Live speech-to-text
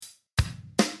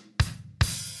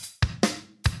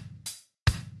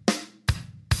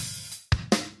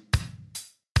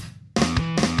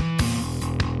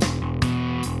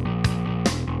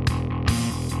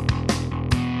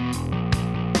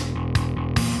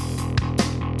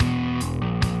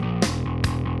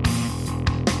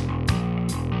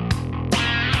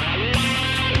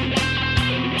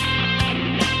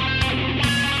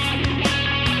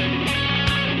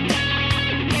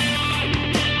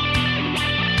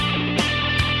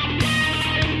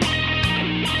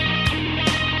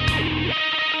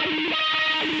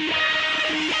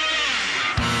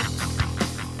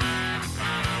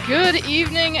Good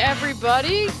evening,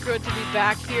 everybody. Good to be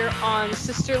back here on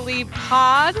Sisterly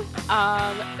Pod.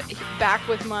 Back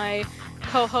with my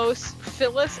co-hosts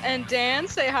Phyllis and Dan.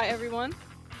 Say hi, everyone.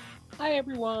 Hi,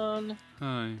 everyone.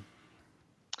 Hi.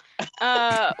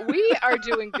 We are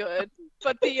doing good,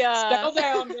 but the settle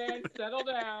down, Dan. Settle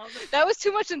down. That was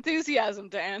too much enthusiasm,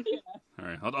 Dan. Yeah. All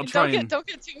right, I'll try don't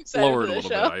get too excited lower for it a this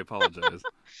little show. bit. I apologize.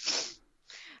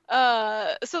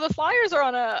 So the Flyers are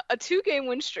on a 2-game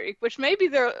win streak, which may be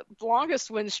their longest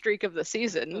win streak of the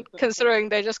season, considering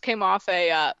they just came off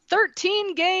a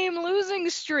 13-game losing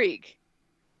streak.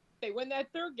 They win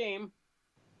that third game.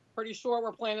 Pretty sure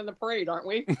we're planning the parade, aren't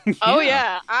we? Yeah. Oh,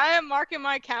 yeah. I am marking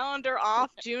my calendar off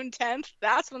June 10th.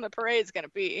 That's when the parade's going to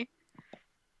be.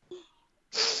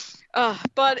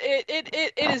 But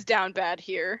it is down bad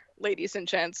here, ladies and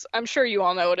gents. I'm sure you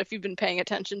all know it if you've been paying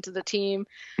attention to the team.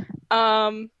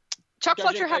 Chuck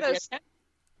Fletcher had us.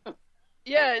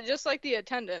 Yeah, just like the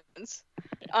attendance.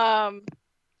 I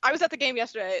was at the game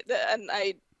yesterday, and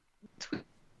I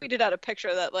tweeted out a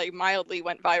picture that like mildly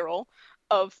went viral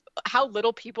of how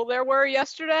little people there were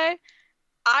yesterday.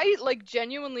 I like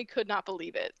genuinely could not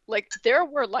believe it. Like there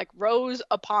were like rows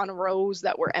upon rows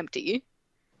that were empty.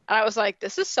 And I was like,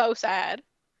 this is so sad.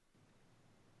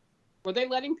 Were they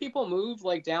letting people move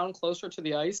like down closer to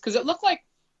the ice? Because it looked like,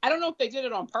 I don't know if they did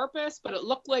it on purpose, but it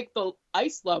looked like the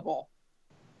ice level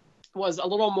was a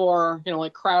little more,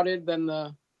 like crowded than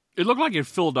the... It looked like it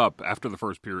filled up after the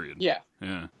first period. Yeah.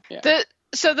 The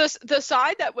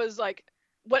side that was like,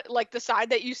 the side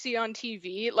that you see on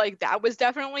TV, like that was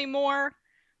definitely more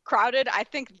crowded. I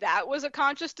think that was a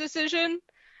conscious decision.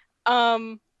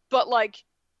 But like,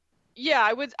 yeah,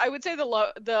 I would say the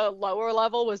lower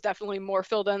level was definitely more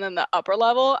filled in than the upper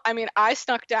level. I mean, I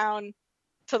snuck down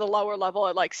to the lower level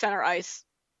at like center ice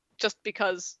just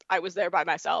because I was there by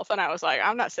myself, and I was like,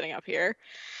 I'm not sitting up here.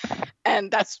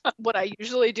 And that's what I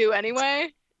usually do anyway.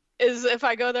 Is if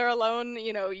I go there alone,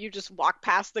 you just walk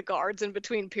past the guards in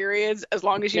between periods, as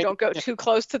long as you don't go too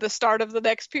close to the start of the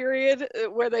next period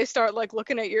where they start like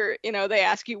looking at your, they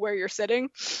ask you where you're sitting.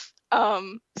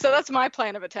 So that's my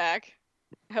plan of attack.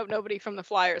 I hope nobody from the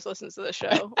Flyers listens to the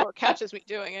show or catches me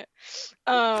doing it.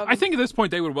 I think at this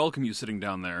point they would welcome you sitting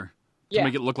down there to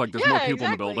make it look like there's more people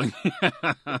in the building.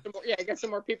 Get some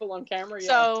more people on camera.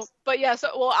 Yeah. So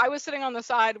I was sitting on the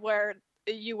side where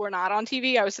you were not on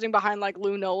TV. I was sitting behind like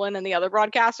Lou Nolan and the other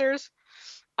broadcasters.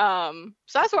 So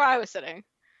that's where I was sitting.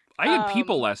 I had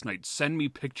people last night send me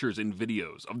pictures and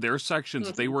videos of their sections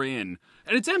that they were in,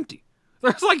 and it's empty.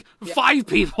 There's like 5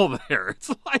 people there. It's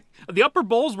like the upper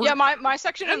bowls were my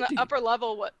section empty. in the upper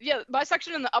level my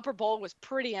section in the upper bowl was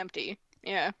pretty empty.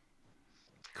 Yeah.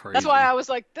 Crazy. That's why I was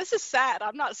like, this is sad.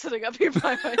 I'm not sitting up here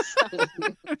by myself.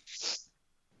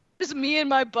 Just me and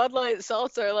my Bud Light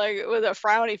seltzer, like with a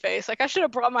frowny face. Like I should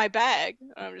have brought my bag.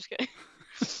 I'm just kidding.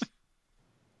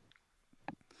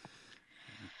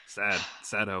 Sad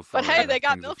how. But hey, they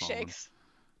got milkshakes.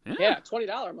 Yeah, $20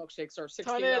 milkshakes or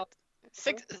 $16.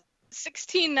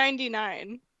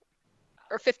 $16.99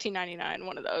 or $15.99,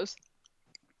 one of those.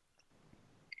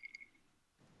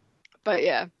 But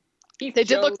yeah, they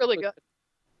did look really good.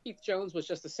 Keith Jones was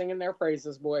just singing their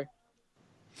praises, boy.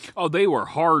 Oh, they were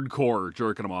hardcore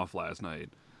jerking them off last night.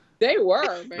 They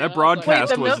were, man. That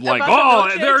broadcast was like,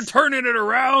 they're turning it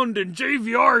around, and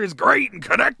JVR is great and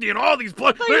connecting and all these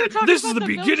players. This is the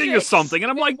beginning of something.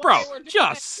 And I'm like, bro,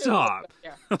 just stop.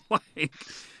 Like,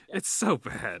 it's so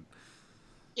bad.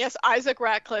 Yes, Isaac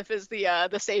Ratcliffe is the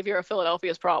savior of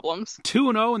Philadelphia's problems.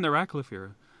 2-0 in the Ratcliffe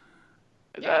era.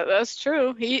 That's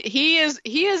true. He is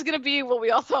going to be what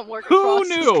we all thought Morgan Who Frost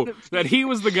knew that he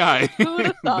was the guy? Who would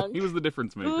have thunk? He was the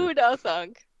difference maker. Who would have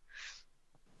thunk?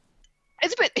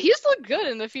 He's looked good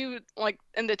in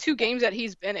the 2 games that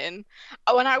he's been in.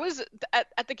 When I was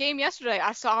at the game yesterday,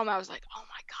 I saw him. I was like, oh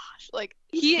my gosh, like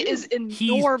he is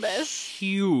enormous. He's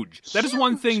huge. That is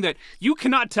one thing that you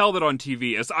cannot tell that on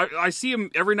TV. As I see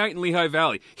him every night in Lehigh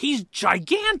Valley. He's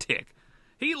gigantic.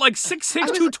 He like 6'6",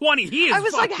 220. He is. I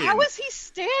was like, how is he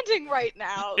standing right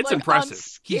now? It's like,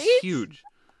 impressive. He's huge.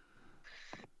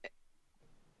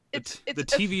 The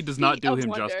TV does not do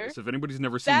him justice. If anybody's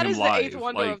never seen him live, that is the 8th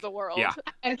wonder of the world. Yeah.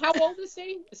 And how old is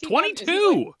he?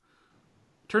 22.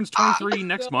 Turns 23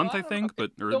 next month, I think,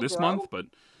 or this month. But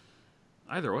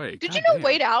either way. Did you know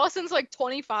Wade Allison's like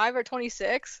 25 or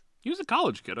 26? He was a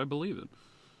college kid. I believe it.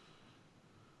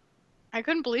 I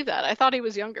couldn't believe that. I thought he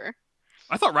was younger.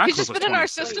 I thought Ratcliffe was 26. He's just been in our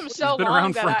system so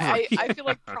long that I feel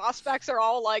like prospects are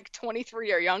all like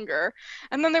 23 or younger.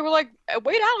 And then they were like,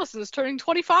 Wade Allison's turning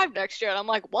 25 next year. And I'm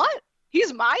like, what?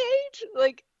 He's my age?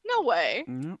 Like, no way.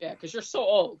 Yeah, because you're so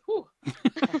old.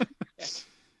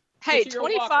 Hey,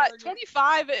 25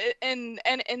 in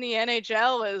the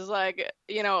NHL is like,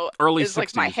 you know, early is 60s.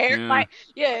 Like my hair,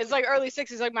 it's like early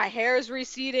 60s. Like my hair is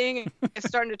receding. It's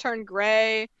starting to turn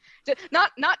gray.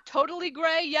 Not totally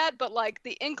gray yet, but like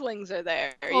the inklings are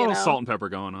there. A little salt and pepper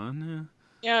going on.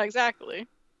 Yeah, exactly.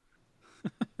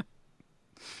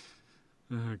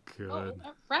 Oh, God.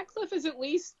 Well, Ratcliffe is at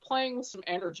least playing with some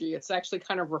energy. It's actually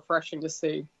kind of refreshing to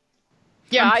see.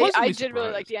 Yeah, I did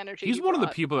really like the energy. He's one of the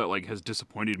people that like has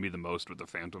disappointed me the most with the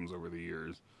Phantoms over the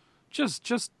years.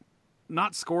 Just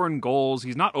not scoring goals.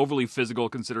 He's not overly physical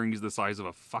considering he's the size of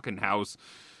a fucking house.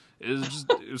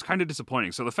 It was kind of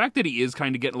disappointing. So the fact that he is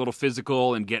kind of getting a little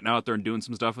physical and getting out there and doing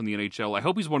some stuff in the NHL, I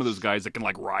hope he's one of those guys that can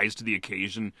like rise to the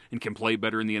occasion and can play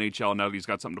better in the NHL now that he's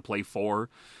got something to play for.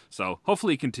 So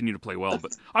hopefully he continue to play well.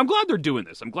 But I'm glad they're doing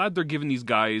this. I'm glad they're giving these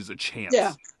guys a chance.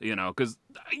 Yeah. You know, because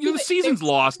the season's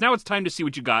lost. Now it's time to see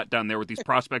what you got down there with these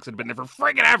prospects that have been there for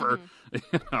friggin' ever. You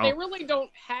know? They really don't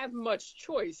have much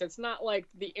choice. It's not like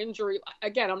the injury.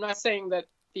 Again, I'm not saying that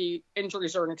the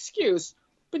injuries are an excuse.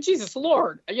 But Jesus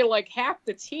Lord, you know, like half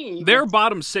the team. Their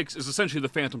bottom six is essentially the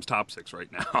Phantoms' top six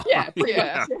right now. Yeah,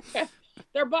 yeah.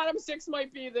 Their bottom six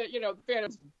might be the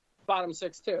Phantoms' bottom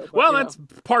six too. But, well, that's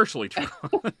partially true.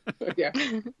 Yeah.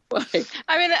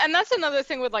 I mean, and that's another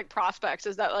thing with like prospects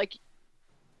is that like,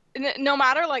 no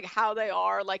matter like how they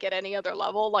are like at any other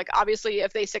level, like obviously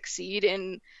if they succeed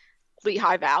in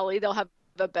Lehigh Valley, they'll have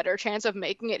a better chance of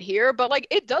making it here. But like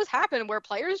it does happen where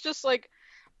players just like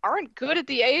aren't good at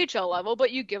the AHL level, but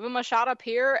you give them a shot up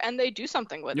here and they do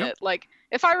something with it. Like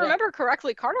if I remember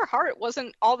correctly, Carter Hart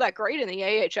wasn't all that great in the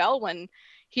AHL when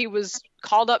he was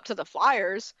called up to the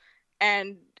Flyers,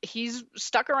 and he's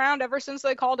stuck around ever since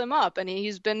they called him up, and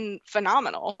he's been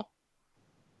phenomenal.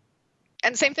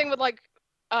 And same thing with like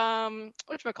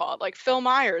whatchamacallit, like Phil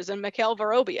Myers and Mikhail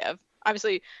Vorobiev.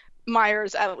 Obviously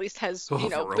Myers at least has,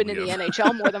 been in the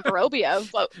NHL more than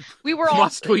Vorobiev, but we were all,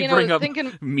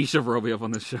 thinking Misha Vorobiev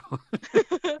on this show.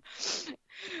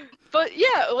 But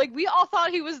yeah, like we all thought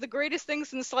he was the greatest thing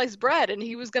since sliced bread, and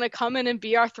he was going to come in and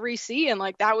be our 3C, and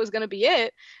like that was going to be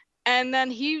it. And then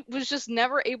he was just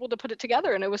never able to put it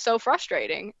together, and it was so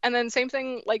frustrating. And then same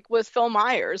thing like with Phil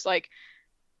Myers, like,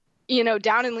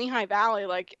 down in Lehigh Valley,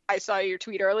 like I saw your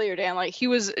tweet earlier, Dan, like he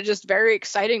was just very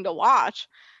exciting to watch.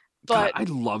 But God,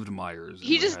 I loved Myers.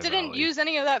 He just didn't use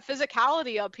any of that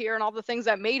physicality up here, and all the things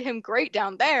that made him great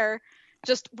down there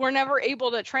just were never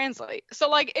able to translate. So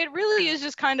like it really is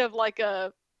just kind of like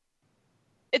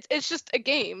it's just a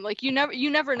game. Like you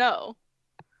never know.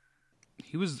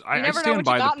 He was. You never know what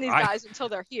you got in these guys until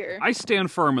they're here. I stand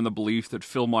firm in the belief that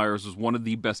Phil Myers was one of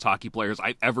the best hockey players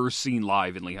I've ever seen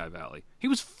live in Lehigh Valley. He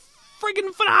was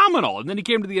friggin' phenomenal, and then he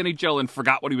came to the NHL and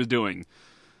forgot what he was doing.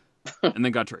 And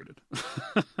then got traded.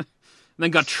 And then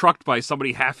got trucked by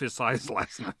somebody half his size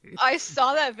last night. I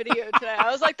saw that video today. I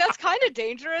was like, that's kind of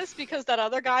dangerous because that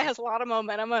other guy has a lot of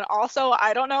momentum. And also,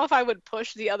 I don't know if I would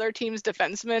push the other team's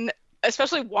defenseman,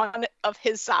 especially one of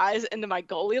his size, into my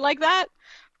goalie like that.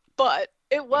 But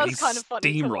it was kind of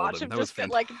funny to watch him just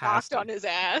get like knocked on his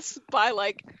ass by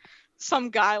like some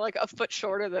guy like a foot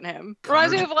shorter than him.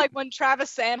 Reminds me of like when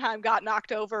Travis Sanheim got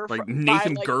knocked over like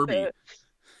Nathan Gerby.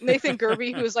 Nathan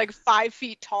Gerby, who was like 5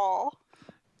 feet tall.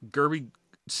 Gerby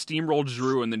steamrolled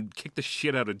Drew and then kicked the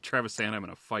shit out of Travis Sanheim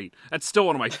in a fight. That's still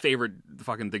one of my favorite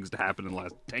fucking things to happen in the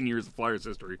last 10 years of Flyers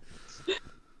history.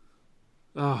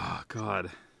 Oh, God.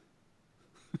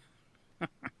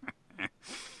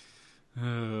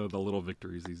 The little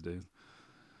victories these days.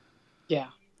 Yeah.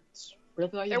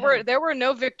 There were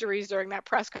no victories during that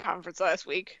press conference last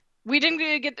week. We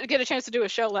didn't get a chance to do a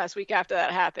show last week after that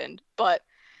happened, but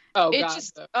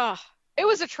it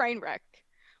was a train wreck.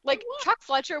 Like Chuck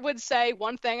Fletcher would say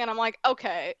one thing and I'm like,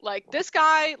 okay, like this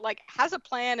guy like has a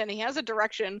plan and he has a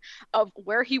direction of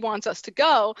where he wants us to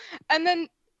go. And then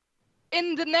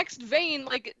in the next vein,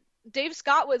 like Dave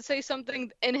Scott would say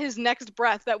something in his next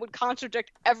breath that would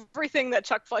contradict everything that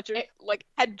Chuck Fletcher like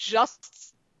had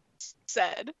just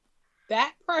said.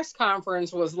 That press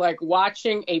conference was like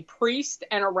watching a priest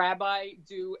and a rabbi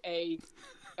do a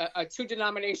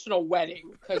two-denominational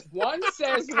wedding, because one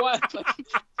says what,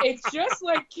 it just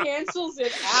like cancels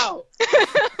it out.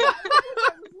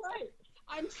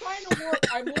 I'm trying to work.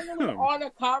 I'm literally on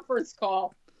a conference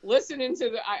call listening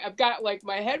to I've got like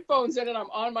my headphones in and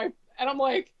I'm on and I'm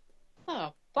like,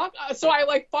 oh fuck. So I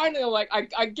like finally like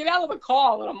I get out of the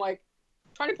call and I'm like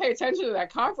trying to pay attention to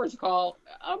that conference call.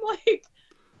 I'm like,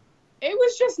 it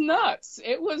was just nuts.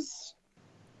 It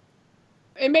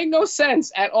made no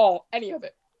sense at all, any of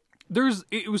it.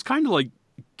 It was kind of like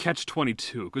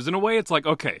catch-22, because in a way it's like,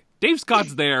 okay, Dave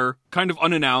Scott's there, kind of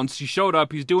unannounced. He showed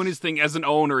up, he's doing his thing as an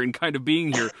owner and kind of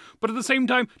being here, but at the same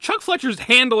time, Chuck Fletcher's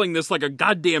handling this like a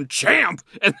goddamn champ,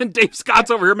 and then Dave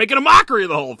Scott's over here making a mockery of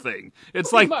the whole thing.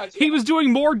 It's pretty like, much, he was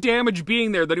doing more damage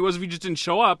being there than he was if he just didn't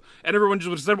show up, and everyone just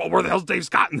would have said, well, where the hell's Dave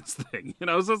Scott in this thing? You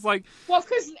know, so it's like... Well,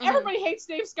 because everybody hates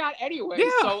Dave Scott anyway,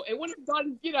 so it would have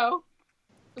done, you know...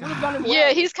 Well.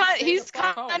 Yeah, he's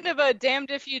kind of a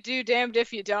damned if you do, damned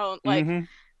if you don't, like,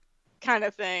 kind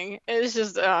of thing. It's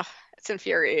just, it's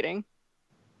infuriating.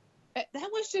 That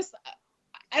was just,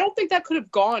 I don't think that could have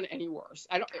gone any worse.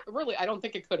 I don't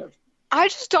think it could have. I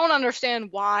just don't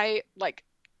understand why, like,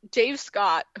 Dave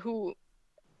Scott, who,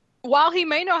 while he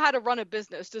may know how to run a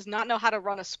business, does not know how to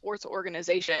run a sports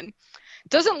organization,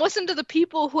 doesn't listen to the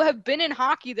people who have been in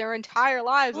hockey their entire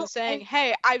lives and saying,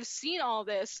 hey, I've seen all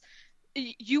this.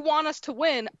 You want us to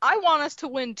win. I want us to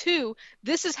win too.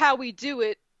 This is how we do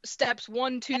it. Steps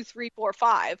 1, 2, 3, 4,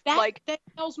 5. That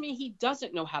tells me he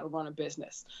doesn't know how to run a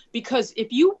business. Because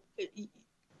if you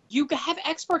have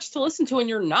experts to listen to and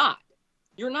you're not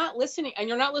listening, and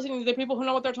you're not listening to the people who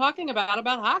know what they're talking about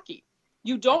hockey.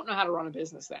 You don't know how to run a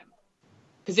business then.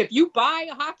 Because if you buy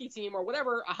a hockey team or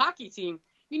whatever, a hockey team,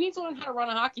 you need to learn how to run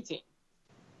a hockey team.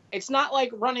 It's not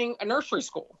like running a nursery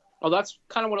school. Well, that's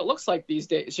kind of what it looks like these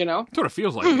days, you know? That's what it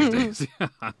feels like these days.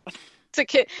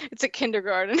 It's a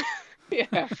kindergarten.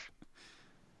 Yeah.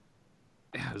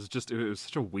 Yeah, it was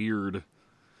such a weird...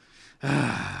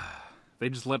 They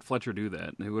just let Fletcher do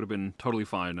that. It would have been totally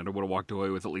fine, and I would have walked away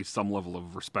with at least some level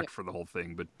of respect for the whole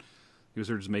thing, but he was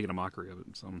just making a mockery of it.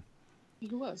 So. He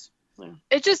was. Yeah.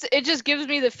 It just gives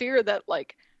me the fear that,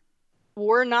 like,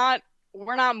 we're not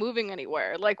moving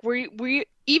anywhere. Like, we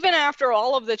even after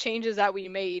all of the changes that we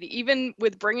made, even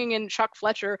with bringing in Chuck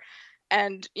Fletcher,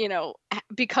 and, you know,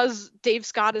 because Dave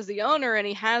Scott is the owner and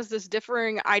he has this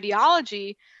differing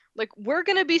ideology, like, we're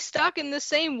going to be stuck in the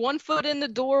same 1 foot in the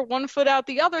door, 1 foot out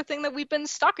the other thing that we've been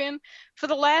stuck in for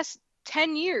the last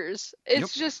 10 years.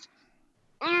 It's just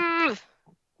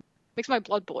makes my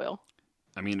blood boil.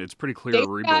 I mean, it's pretty clear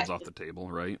rebuild's off the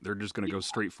table, right? They're just going to go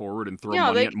straight forward and throw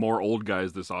money at more old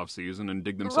guys this offseason and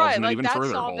dig themselves in an even further hole.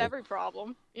 That solved every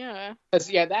problem. Yeah.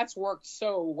 Yeah, that's worked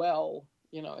so well,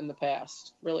 you know, in the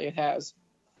past. Really, it has.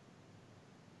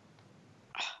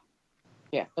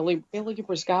 Yeah, Ilya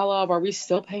Bryzgalov, are we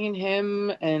still paying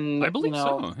him? And I believe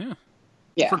so, yeah.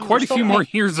 Yeah. For quite a few more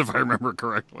years, if I remember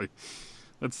correctly.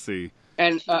 Let's see.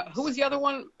 And who was the other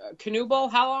one? Knubel,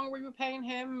 how long were you paying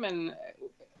him? And...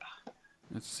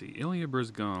 Let's see, Ilya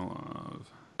Bryzgalov.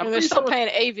 I mean, they're still paying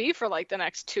AV for like the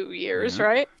next 2 years,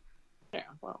 right? Yeah,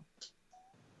 well.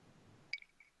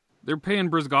 They're paying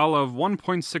Bryzgalov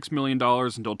 $1.6 million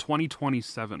until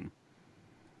 2027.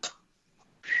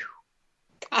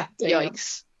 God damn.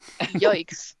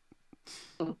 Yikes.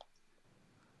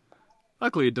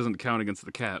 Luckily, it doesn't count against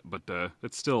the cat, but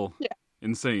it's still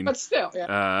insane. But still,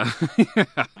 yeah.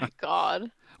 Oh my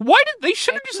God. Why did they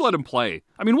should have just let him play?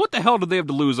 I mean, what the hell did they have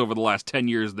to lose over the last 10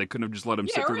 years? They couldn't have just let him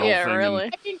sit through the whole thing. Really.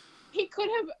 I mean, he could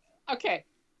have. Okay,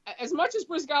 as much as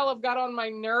Bryzgalov got on my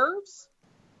nerves,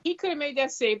 he could have made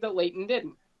that save that Leighton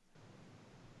didn't.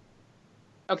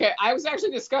 Okay, I was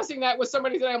actually discussing that with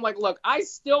somebody today. I'm like, look, I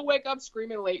still wake up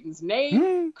screaming Leighton's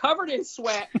name, covered in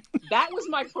sweat. That was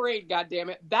my parade,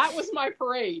 goddammit. That was my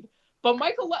parade. But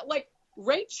Michael, like,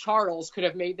 Ray Charles could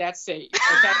have made that save.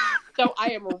 Okay? So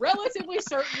I am relatively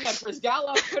certain that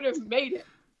Bryzgalov could have made it.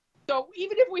 So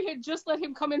even if we had just let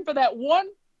him come in for that one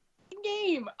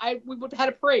game, we would have had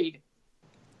a parade.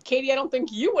 Katie, I don't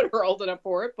think you would have hurled it up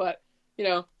for it, but, you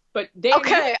know. But Dave,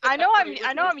 okay, I know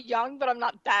I'm young, but I'm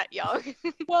not that young.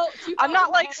 Well, I'm not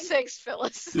like 6,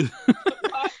 Phyllis.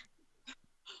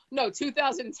 No,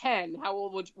 2010. How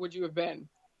old would you have been?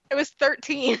 I was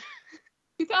 13.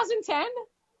 2010?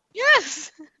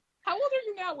 Yes. How old are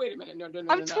you now? Wait a minute. No.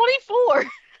 I'm 24.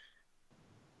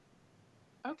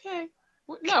 Okay.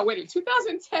 No, wait.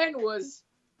 2010 was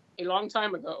a long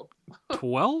time ago.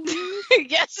 12 years?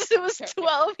 Yes, it was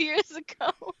 12 years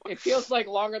ago. It feels like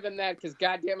longer than that because,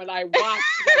 goddammit, I watched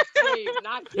that save.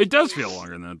 It does feel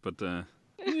longer than that, but yeah,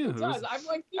 it does. I'm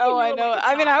like, I know. Like,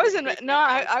 I mean, I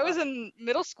was in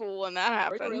middle school when that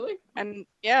happened. Really? And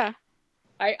yeah.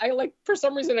 I like, for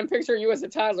some reason, I'm picturing you as a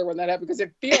toddler when that happened because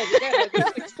it feels, again, like it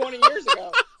was like 20 years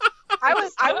ago. I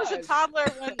was a toddler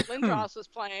when Lindros was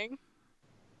playing.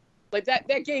 Like,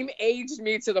 that game aged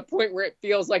me to the point where it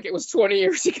feels like it was 20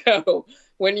 years ago.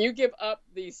 When you give up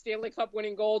the Stanley Cup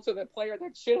winning goal to the player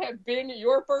that should have been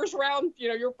your first round, you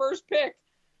know, your first pick.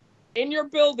 in your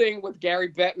building with Gary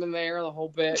Bettman there, the whole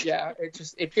bit. Yeah,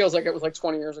 it feels like it was like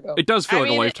 20 years ago. It does feel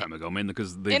like a lifetime ago, man,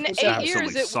 because they've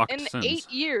absolutely sucked since. In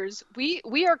 8 years,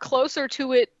 we are closer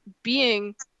to it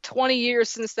being 20 years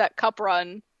since that cup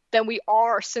run than we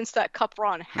are since that cup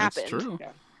run happened. That's true.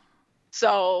 Yeah.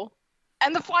 So,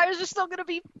 and the Flyers are still going to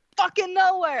be fucking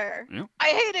nowhere. Yep. I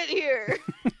hate it here.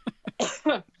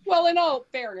 Well, in all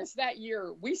fairness, that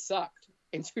year we sucked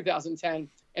in 2010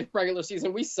 in regular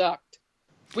season. We sucked.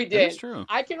 We did. That's true.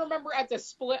 I can remember at the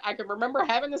split, I can remember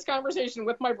having this conversation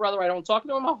with my brother. I don't talk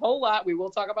to him a whole lot. We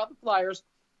will talk about the Flyers.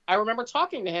 I remember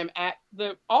talking to him at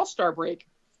the All-Star break.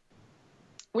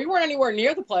 We weren't anywhere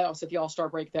near the playoffs at the All-Star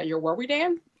break that year, were we,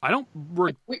 Dan? I don't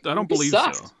believe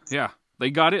sucked. so. Yeah. They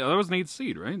got it. That was an 8th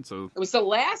seed, right? So it was the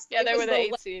last. Yeah, they were the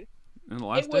 8th seed. In the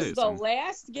last it was days, the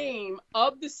last game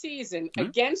of the season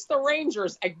against the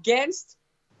Rangers, against,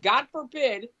 God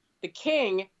forbid, the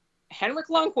King, Henrik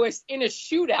Lundqvist, in a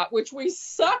shootout, which we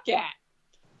suck at.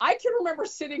 I can remember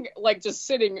sitting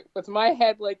with my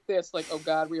head like this, like, oh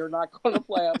God, we are not going to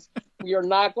playoffs. We are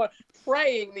not going,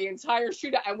 praying the entire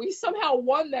shootout. And we somehow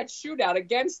won that shootout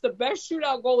against the best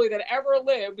shootout goalie that ever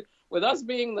lived, with us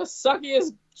being the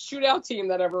suckiest shootout team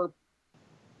that ever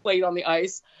played on the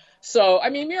ice. So, I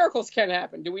mean, miracles can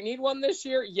happen. Do we need one this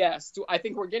year? Yes. Do I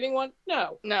think we're getting one?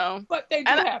 No. No. But they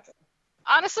do happen.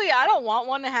 Honestly, I don't want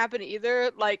one to happen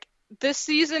either. Like, this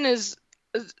season is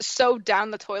so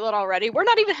down the toilet already. We're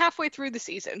not even halfway through the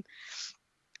season.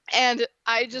 And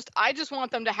I just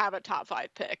want them to have a top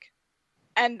 5 pick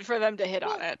and for them to hit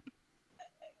on it.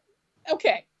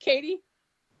 Okay, Katie,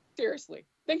 seriously,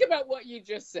 think about what you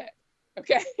just said.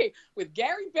 Okay, with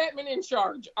Gary Bettman in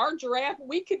charge, our draft,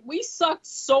 we sucked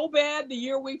so bad the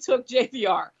year we took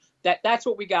JVR. That's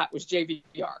what we got was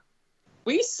JVR.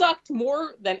 We sucked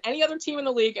more than any other team in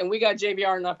the league, and we got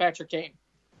JVR and not Patrick Kane.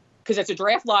 Because it's a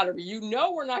draft lottery. You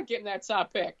know we're not getting that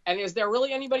top pick. And is there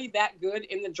really anybody that good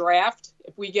in the draft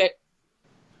if we get...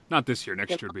 Not this year.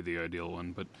 Next year would be the ideal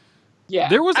one. But yeah,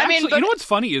 there was actually... you know what's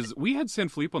funny is we had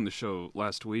Sanfilippo on the show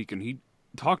last week, and he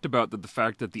talked about the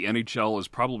fact that the NHL is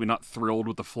probably not thrilled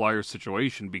with the Flyers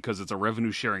situation because it's a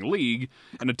revenue-sharing league,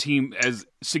 and a team as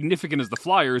significant as the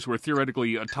Flyers, who are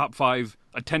theoretically a top 5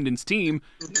 attendance team,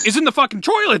 is in the fucking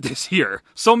toilet this year.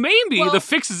 So maybe the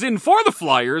fix is in for the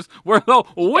Flyers, where they'll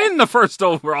win the first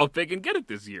overall pick and get it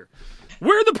this year.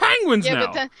 We're the Penguins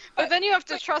now. But then you have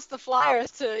to trust the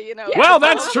Flyers to, Well,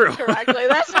 that's true. Correctly.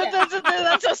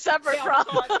 That's a separate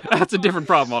problem. That's a different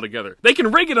problem altogether. They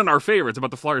can rig it in our favor. It's about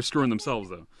the Flyers screwing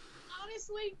themselves, though.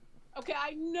 Honestly, okay,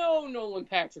 I know Nolan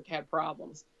Patrick had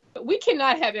problems, but we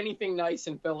cannot have anything nice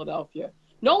in Philadelphia.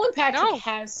 Nolan Patrick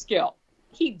has skill.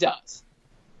 He does.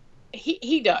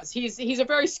 He does. He's a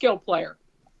very skilled player.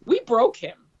 We broke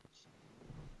him.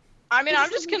 I mean, I'm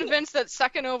just convinced that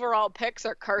second overall picks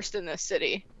are cursed in this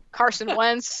city. Carson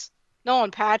Wentz,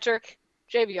 Nolan Patrick,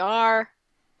 JVR.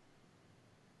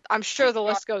 I'm sure the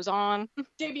list goes on.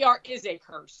 JVR is a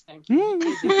curse. Thank you.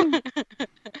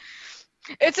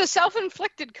 It's a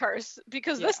self-inflicted curse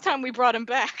because this time we brought him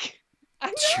back.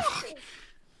 I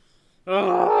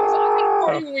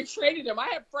know. When we traded him, I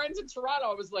had friends in Toronto.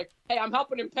 I was like, hey, I'm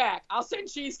helping him pack. I'll send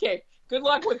cheesecake. Good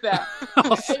luck with that.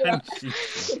 I'll send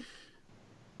cheesecake.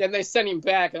 Then they sent him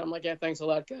back, and I'm like, yeah, thanks a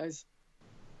lot, guys.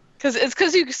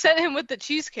 Because you sent him with the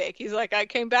cheesecake. He's like, I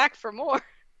came back for more.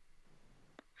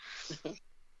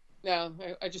 No,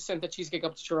 I just sent the cheesecake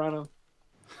up to Toronto.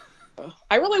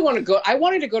 I really want to go. I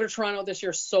wanted to go to Toronto this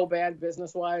year so bad,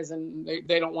 business-wise, and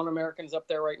they don't want Americans up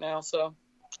there right now, so.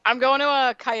 I'm going to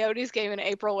a Coyotes game in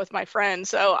April with my friend,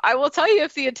 so I will tell you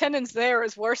if the attendance there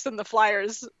is worse than the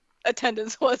Flyers'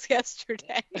 attendance was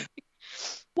yesterday.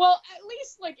 Well, at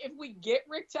least, if we get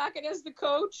Rick Tocchet as the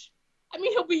coach, I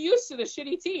mean, he'll be used to the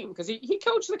shitty team because he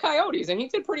coached the Coyotes, and he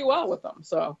did pretty well with them.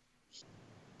 So,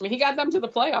 I mean, he got them to the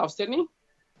playoffs, didn't he?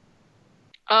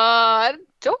 I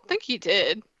don't think he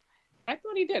did. I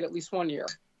thought he did at least one year.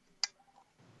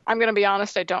 I'm going to be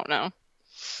honest, I don't know.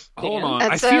 Hold on.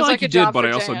 I feel like he did, but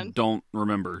I also don't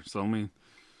remember. So, I mean...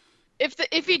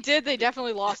 If he did, they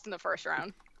definitely lost in the first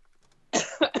round.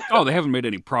 Oh, they haven't made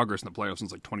any progress in the playoffs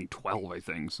since 2012, I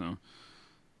think. So,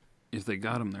 if they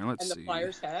got him there, let's see. And the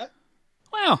Flyers have?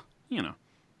 Well,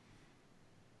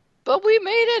 But we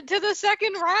made it to the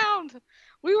second round.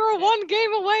 We were one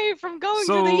game away from going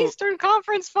to the Eastern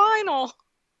Conference Final.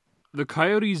 The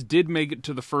Coyotes did make it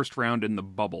to the first round in the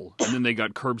bubble, and then they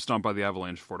got curb stomped by the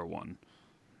Avalanche 4-1.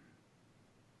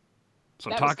 So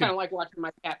that was kind of like watching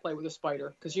my cat play with a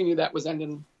spider, because you knew that was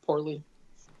ending poorly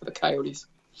for the Coyotes.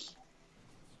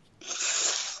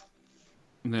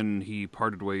 And then he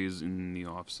parted ways in the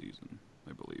off season,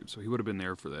 I believe. So he would have been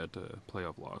there for that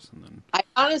playoff loss, and then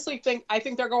honestly think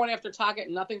they're going after Tocchet,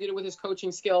 nothing to do with his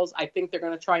coaching skills. I think they're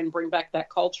going to try and bring back that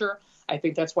culture. I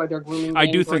think that's why they're grooming. I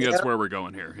do think that's where we're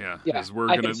going here. Yeah. Is we're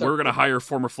gonna hire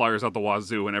former Flyers out the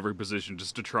wazoo in every position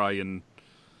just to try and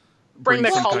bring the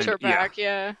culture back.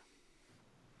 Yeah.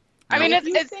 I mean, if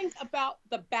you think about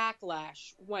the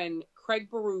backlash when Craig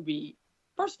Berube,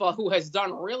 first of all, who has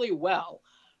done really well,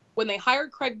 when they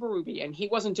hired Craig Berube and he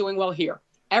wasn't doing well here,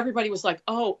 everybody was like,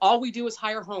 "Oh, all we do is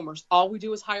hire homers. All we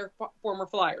do is hire former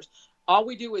Flyers. All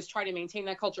we do is try to maintain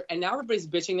that culture." And now everybody's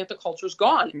bitching that the culture's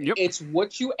gone. Yep. It's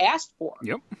what you asked for.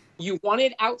 Yep. You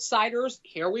wanted outsiders.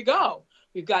 Here we go.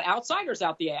 We've got outsiders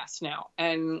out the ass now,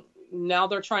 and now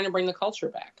they're trying to bring the culture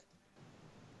back.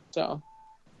 So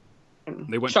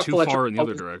they went Chuck too Fletcher far in the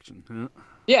other direction.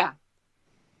 Yeah.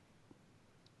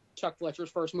 Chuck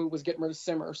Fletcher's first move was getting rid of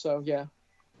Simmer, so yeah.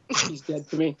 He's dead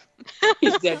to me.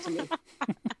 He's dead to me.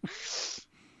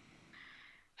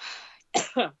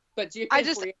 But do you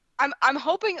think I'm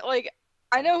hoping, like,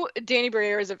 I know Danny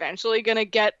Briere is eventually gonna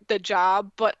get the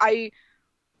job, but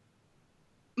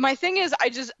my thing is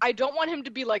I don't want him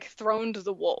to be like thrown to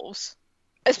the wolves,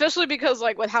 especially because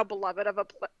like with how beloved of a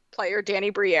player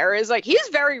Danny Briere is. Like, he's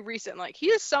very recent. Like, he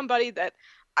is somebody that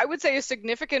I would say a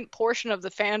significant portion of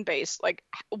the fan base like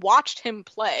watched him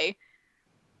play.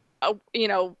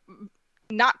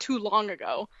 Not too long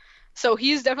ago. So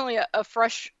he's definitely a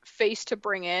fresh face to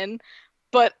bring in,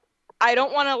 but I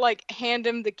don't want to like hand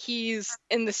him the keys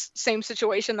in the same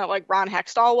situation that like Ron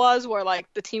Hextall was, where like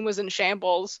the team was in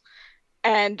shambles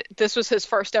and this was his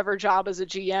first ever job as a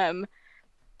GM,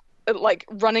 like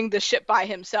running the ship by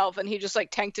himself, and he just like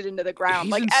tanked it into the ground.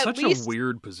 He's like in such a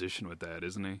weird position with that,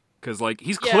 isn't he? Because like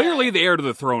he's clearly the heir to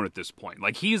the throne at this point.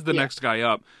 Like he's the next guy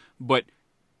up, but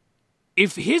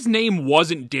if his name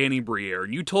wasn't Danny Briere,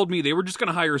 and you told me they were just going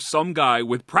to hire some guy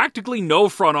with practically no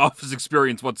front office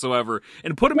experience whatsoever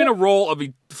and put him in a role of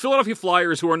the Philadelphia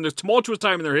Flyers who are in this tumultuous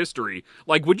time in their history,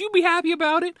 like, would you be happy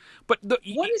about it? But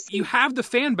you have the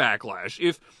fan backlash.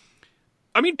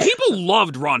 People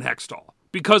loved Ron Hextall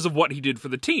because of what he did for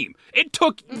the team. It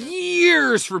took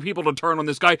years for people to turn on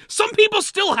this guy. Some people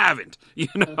still haven't,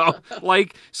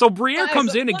 so Briere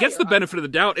comes in and gets the benefit of the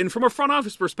doubt. And from a front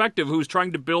office perspective, who's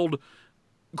trying to build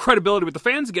credibility with the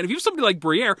fans again, if you have somebody like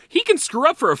Briere, he can screw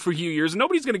up for a few years and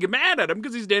nobody's going to get mad at him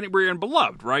because he's Danny Briere and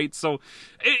beloved, right? So,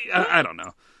 I don't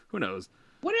know. Who knows?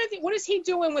 What is he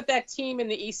doing with that team in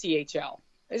the ECHL?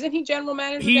 Isn't he general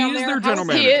manager down there? He is their general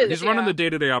manager. He's running the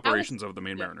day-to-day operations of the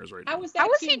Maine Mariners right now.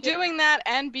 How is he doing that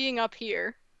and being up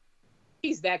here?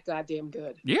 He's that goddamn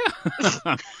good. Yeah.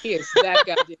 He is that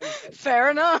goddamn good. Fair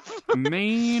enough.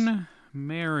 Maine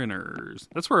Mariners.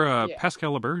 That's where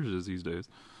Pascal Laberge is these days.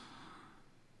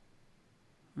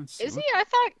 Is he? I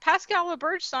thought Pascal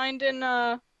Laberge signed in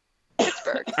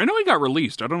Pittsburgh. I know he got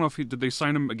released. I don't know if did they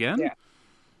sign him again? Yeah.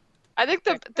 I think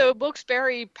the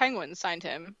Wilkes-Barre Penguins signed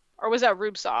him. Or was that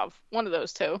Rubtsov? One of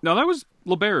those two. No, that was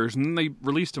Laberge, and then they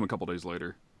released him a couple days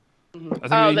later.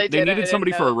 Mm-hmm. I think they needed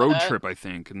somebody for a road trip, I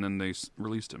think, and then they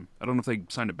released him. I don't know if they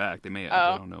signed it back. They may have.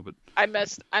 I don't know, but I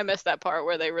missed that part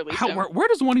where they released him. Where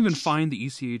does one even find the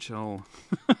ECHL?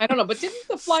 I don't know, but didn't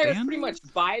the Flyers pretty much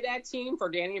buy that team for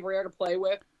Danny Briere to play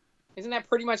with? Isn't that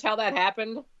pretty much how that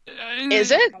happened? Is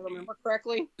it? If I remember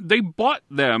correctly. They bought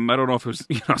them. I don't know if it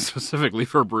was specifically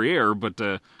for Briere, but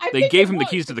they gave him the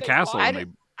keys to the castle.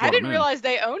 I didn't realize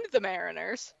they owned the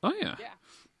Mariners. Oh yeah.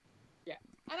 Yeah.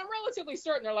 And I'm relatively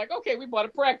certain they're like, okay, we bought a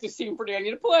practice team for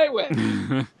Danny to play with.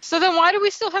 So then why do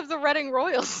we still have the Reading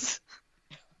Royals?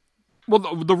 Well,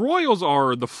 the Royals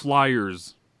are the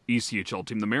Flyers ECHL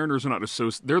team. The Mariners are not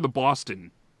associated. They're the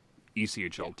Boston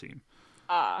ECHL team.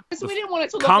 So we didn't want it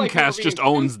to look Comcast just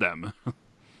owns them.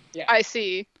 Yeah. I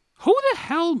see. Who the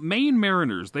hell? Maine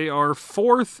Mariners. They are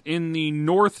 4th in the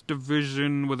North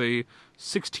Division with a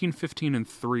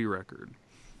 16-15-3 record.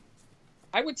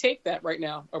 I would take that right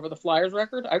now over the Flyers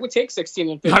record. I would take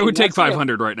 16-15. I would take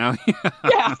 500 right now.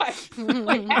 Yeah,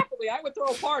 happily, I would throw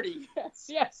a party.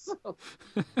 Yes.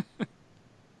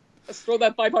 Let's throw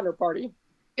that 500 party.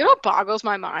 You know what boggles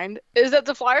my mind is that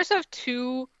the Flyers have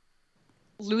 2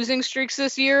 losing streaks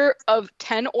this year of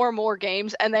 10 or more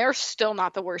games, and they are still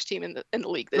not the worst team in the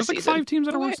league this season. There's 5 teams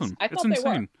that are worse than them. It's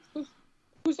insane.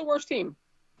 Who's the worst team?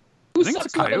 I think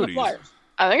it's the Coyotes.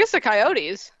 I think it's the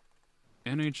Coyotes.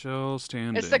 NHL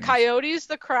standings. It's the Coyotes,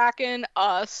 the Kraken,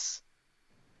 us,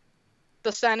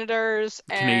 the Senators,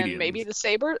 and Canadians. Maybe the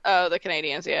Sabres. The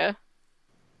Canadians, yeah.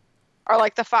 Are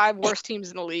like the 5 worst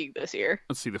teams in the league this year.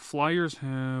 Let's see. The Flyers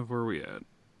have, where are we at?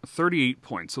 38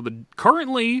 points. So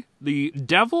currently the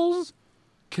Devils,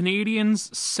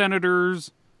 Canadians, Senators,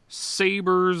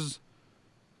 Sabres,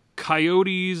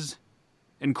 Coyotes,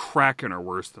 and Kraken are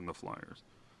worse than the Flyers.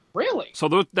 Really? So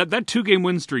that 2-game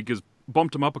win streak has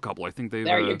bumped them up a couple. I think they.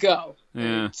 There you go.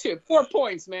 Yeah. 4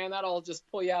 points, man. That'll just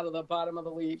pull you out of the bottom of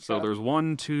the league. So there's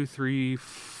 1, 2, 3,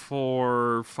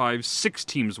 4, 5, 6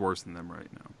 teams worse than them right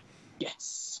now.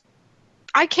 Yes.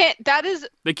 I can't. That is.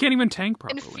 They can't even tank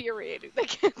properly. Infuriating.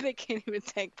 They can't even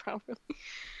tank properly.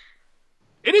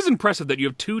 It is impressive that you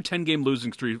have 2 10-game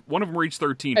losing streaks. One of them reached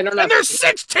 13, and there's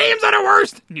 6 teams that are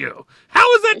worse than you.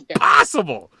 How is that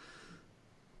possible?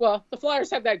 Well, the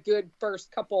Flyers had that good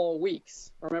first couple of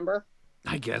weeks. Remember?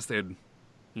 I guess they had,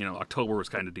 October was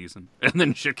kind of decent, and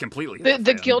then shit completely.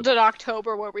 The gilded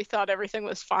October where we thought everything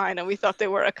was fine and we thought they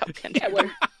were a cup contender. Yeah,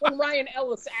 when Ryan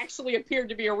Ellis actually appeared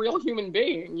to be a real human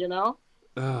being,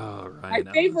 Oh, Ryan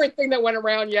My favorite thing that went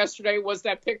around yesterday was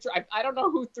that picture. I don't know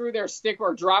who threw their stick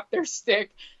or dropped their stick,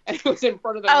 and it was in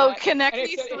front of the net.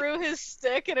 Konechny threw his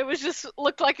stick, and it was just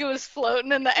looked like it was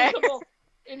floating in the air.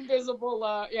 Invisible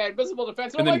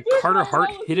defense. And then Carter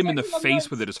Hart hit him in the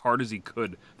face with it as hard as he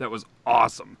could. That was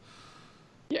awesome.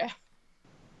 Yeah.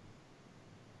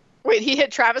 Wait, he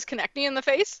hit Travis Konechny in the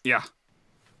face? Yeah.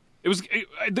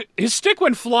 His stick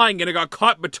went flying, and it got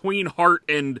caught between Hart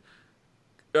and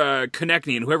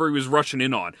Konechny and whoever he was rushing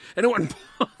in on. And it went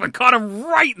and caught him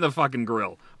right in the fucking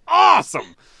grill.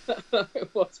 Awesome!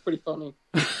 Well, it's pretty funny.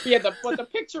 Yeah, the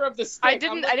picture of the stick. I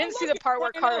didn't see the part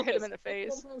where Carter hit him in the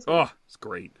face. Oh, it's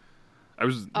great.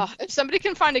 If somebody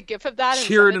can find a gif of that and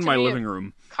cheering in my living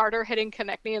room. Carter hitting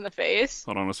Konechny in the face.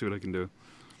 Hold on, let's see what I can do.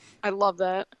 I love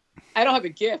that. I don't have a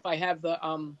gif. I have the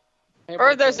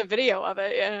or there's a video of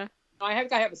it. Yeah. I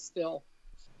have a still.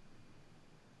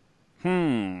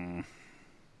 Gotta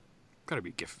be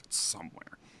a gif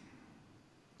somewhere.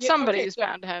 Yeah, somebody's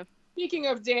bound to have. Speaking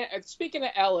of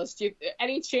Ellis,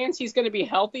 any chance he's going to be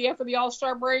healthy after the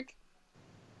All-Star break?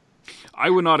 I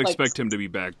would not expect him to be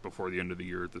back before the end of the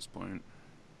year at this point.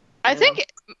 I think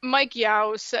Mike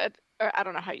Yao said, or I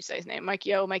don't know how you say his name, Mike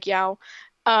Yao.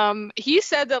 He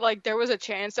said that there was a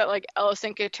chance that Ellis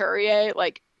and Couturier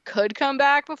could come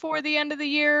back before the end of the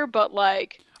year, but I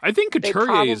think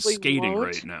Couturier is skating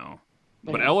right now.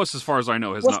 But Ellis, as far as I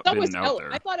know, has not been out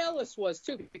there. I thought Ellis was,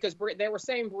 too, because they were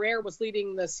saying Briere was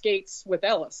leading the skates with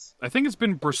Ellis. I think it's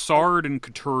been Brassard and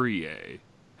Couturier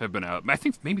have been out. I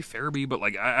think maybe Farabee, but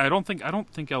I don't think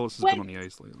Ellis has been on the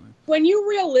ice lately. When you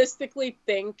realistically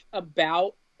think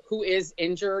about who is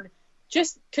injured,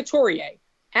 just Couturier.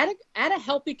 Add a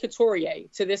healthy Couturier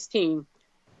to this team.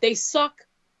 They suck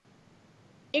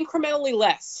incrementally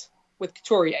less with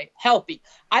Couturier. Healthy.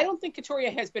 I don't think Couturier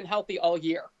has been healthy all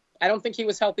year. I don't think he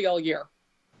was healthy all year.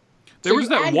 There was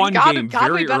that one game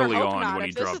very early on when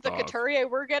he dropped off. This is the Couturier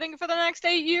we're getting for the next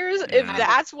 8 years. Yeah. If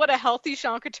that's what a healthy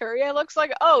Sean Couturier looks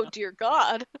like, oh, dear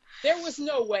God. There was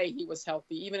no way he was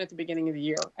healthy, even at the beginning of the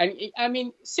year. And I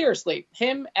mean, seriously,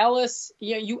 him, Ellis,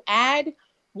 you add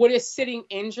what is sitting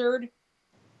injured.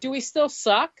 Do we still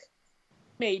suck?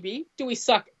 Maybe. Do we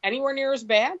suck anywhere near as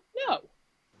bad? No.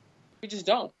 We just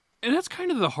don't. And that's kind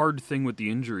of the hard thing with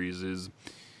the injuries is,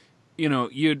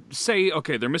 you'd say,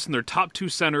 okay, they're missing their top 2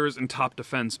 centers and top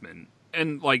defensemen.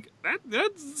 And,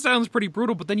 that sounds pretty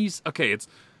brutal, but then it's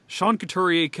Sean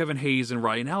Couturier, Kevin Hayes, and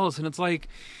Ryan Ellis, and it's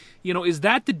is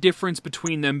that the difference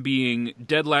between them being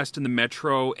dead last in the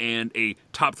Metro and a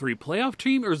top 3 playoff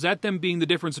team, or is that them being the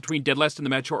difference between dead last in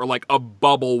the Metro or, a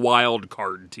bubble wild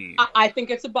card team? I think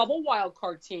it's a bubble wild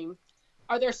card team.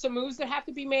 Are there some moves that have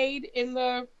to be made in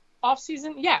the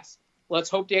offseason? Yes. Let's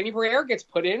hope Danny Briere gets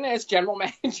put in as general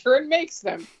manager and makes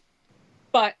them.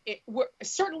 But we're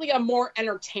certainly a more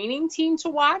entertaining team to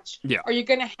watch. Yeah. Are you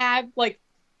going to have,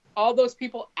 all those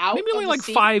people out? Maybe only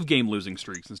 5-game losing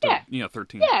streaks instead of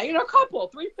 13. Yeah, a couple,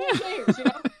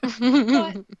 3-4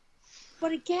 games,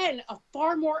 But again, a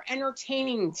far more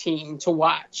entertaining team to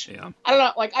watch. Yeah. I don't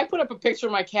know. I put up a picture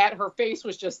of my cat. Her face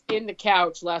was just in the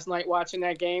couch last night watching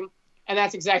that game. And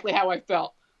that's exactly how I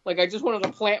felt. I just wanted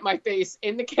to plant my face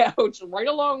in the couch right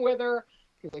along with her.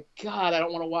 God, I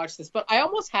don't want to watch this. But I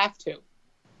almost have to.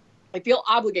 I feel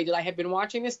obligated. I have been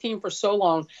watching this team for so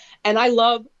long. And I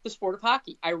love the sport of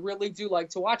hockey. I really do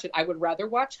like to watch it. I would rather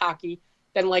watch hockey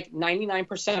than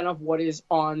 99% of what is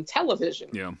on television.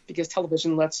 Yeah. Because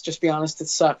television, let's just be honest, it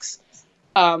sucks.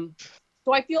 So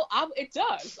I feel it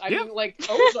does. I mean,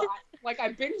 Ozark. I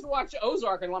binge watch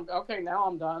Ozark and I'm okay. Now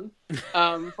I'm done.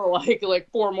 For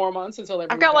 4 more months until they.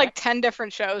 I've got 10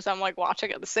 different shows I'm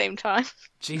watching at the same time.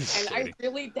 Jesus. And I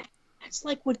really that's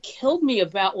what killed me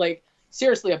about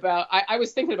seriously about. I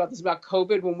was thinking about this about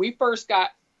COVID when we first got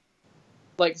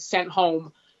sent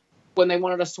home when they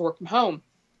wanted us to work from home.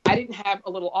 I didn't have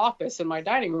a little office in my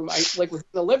dining room. I was in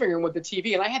the living room with the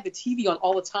TV, and I had the TV on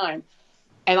all the time.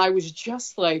 And I was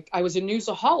just like, I was a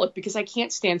newsaholic because I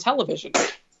can't stand television.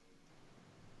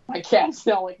 My cat's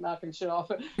now like knocking shit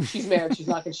off. She's mad. She's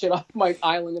knocking shit off my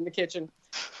island in the kitchen.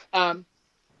 But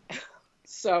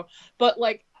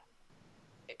like,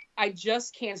 I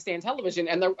just can't stand television.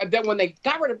 And then when they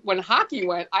got rid of, when hockey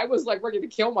went, I was like ready to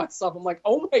kill myself. I'm like,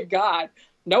 oh my God,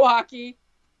 no hockey,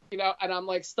 and I'm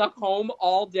like stuck home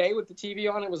all day with the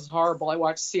TV on. It was horrible. I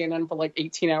watched CNN for like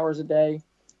 18 hours a day,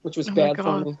 which was bad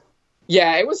for me.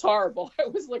 Yeah, it was horrible. I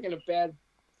was like in a bad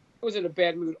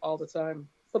mood all the time.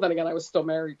 But then again, I was still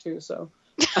married too, so.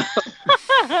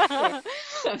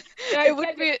 It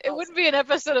wouldn't be an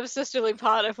episode of Sisterly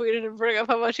Pod if we didn't bring up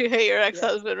how much you hate your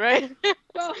ex-husband, right?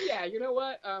 Well, yeah, you know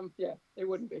what? Yeah, it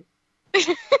wouldn't be.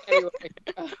 Anyway,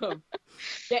 ask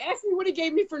me what he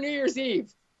gave me for New Year's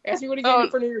Eve. Ask me what he gave me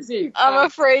for New Year's Eve. I'm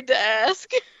afraid to ask.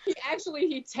 He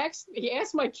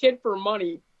asked my kid for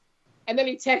money, and then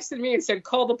he texted me and said,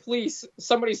 "Call the police.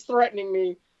 Somebody's threatening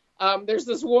me. There's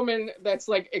this woman that's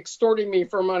like extorting me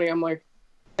for money." I'm like,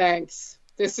 thanks.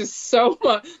 This is so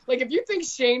much. Like, if you think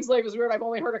Shane's life is weird, I've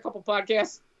only heard a couple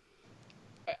podcasts.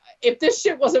 If this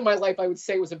shit wasn't my life, I would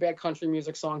say it was a bad country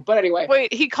music song. But anyway.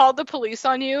 Wait, he called the police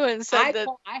on you and said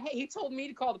he told me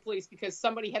to call the police because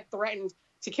somebody had threatened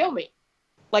to kill me.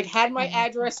 Like, had my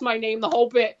address, my name, the whole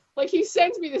bit. Like, he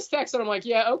sends me this text, and I'm like,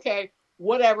 yeah, okay,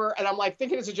 whatever. And I'm like,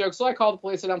 thinking it's a joke. So I call the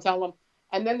police, and I'm telling them.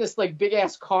 And then this, like,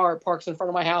 big-ass car parks in front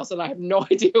of my house, and I have no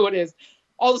idea who it is.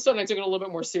 All of a sudden, I took it a little bit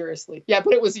more seriously. Yeah,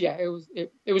 but it was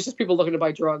just people looking to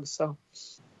buy drugs, so.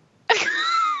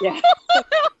 Yeah.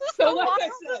 So like I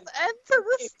said, end to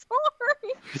the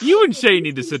story. You and Shane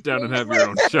need to sit down and have your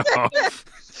own show.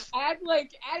 Add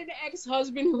an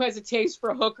ex-husband who has a taste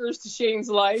for hookers to Shane's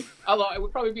life. Although it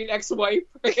would probably be an ex-wife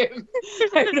for him.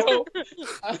 I know.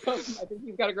 I think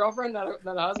he's got a girlfriend, not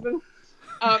a husband.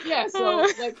 Yeah, so,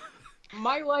 like,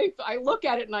 my life, I look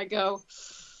at it and I go,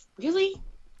 really?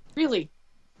 Really?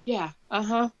 Yeah.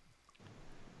 Uh-huh.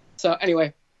 So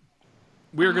anyway,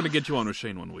 we're gonna get you on with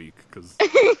Shane one week because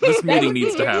this meeting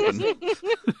needs to happen.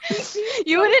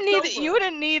 You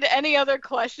wouldn't need any other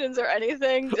questions or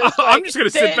anything. I'm just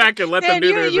gonna sit back and let them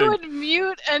do their thing. You would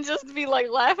mute and just be like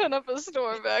laughing up a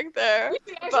storm back there.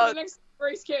 The next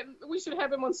Grace Kitten, we should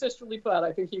have him on Sisterly Pod.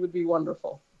 I think he would be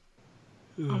wonderful.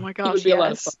 Oh my gosh, he would be a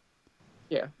lot of fun.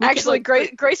 Yeah. Actually,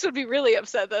 Grace would be really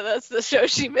upset that that's the show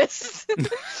she missed.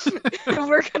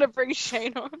 We're going to bring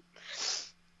Shane on.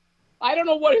 I don't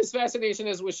know what his fascination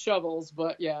is with shovels,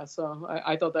 but yeah, so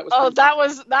I thought that was... Oh, that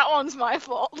one's my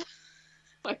fault.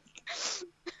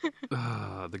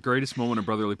 The greatest moment of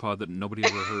Brotherly Pod that nobody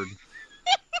ever heard.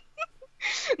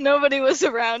 Nobody was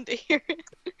around to hear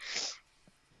it.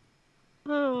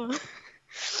 Oh.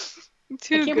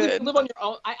 Too good. You live on your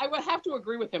own. I would have to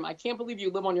agree with him. I can't believe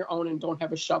you live on your own and don't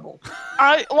have a shovel.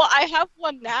 I have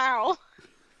one now.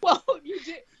 Well, you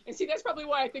did. And see, that's probably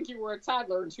why I think you were a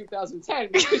toddler in 2010,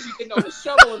 because you didn't own a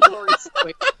shovel until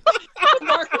recently. The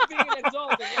mark of being an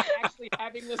adult and not actually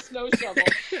having the snow shovel.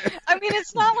 I mean,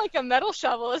 it's not like a metal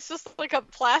shovel. It's just like a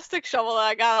plastic shovel that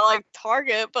I got at like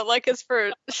Target, but like it's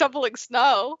for shoveling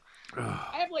snow.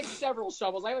 I have like several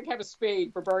shovels. I like have a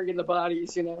spade for burying the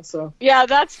bodies, so. Yeah,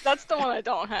 that's the one I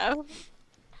don't have.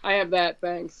 I have that,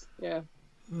 thanks. Yeah.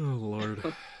 Oh Lord.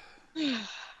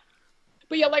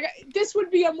 But yeah, like this would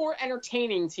be a more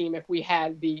entertaining team if we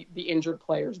had the injured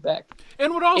players back.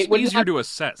 And would also be easier to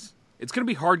assess. It's going to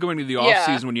be hard going to the off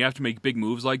season when you have to make big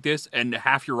moves like this, and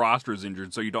half your roster is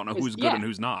injured, so you don't know who's good and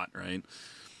who's not, right?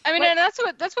 I mean, and that's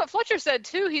what Fletcher said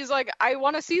too. He's like, I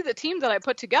want to see the team that I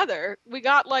put together. We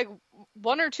got like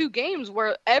 1 or 2 games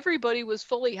where everybody was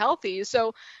fully healthy,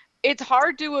 so it's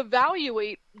hard to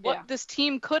evaluate what this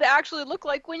team could actually look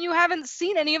like when you haven't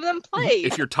seen any of them play.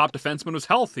 If your top defenseman was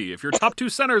healthy, if your top 2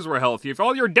 centers were healthy, if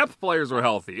all your depth players were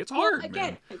healthy, it's hard.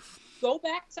 Again, go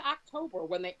back to October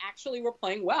when they actually were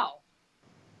playing well,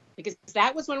 because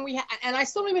that was when we had. And I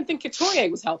still don't even think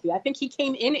Couturier was healthy. I think he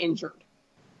came in injured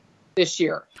this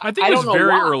year. I think it was very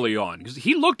early on because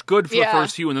he looked good for the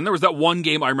first few, and then there was that one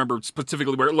game I remember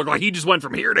specifically where it looked like he just went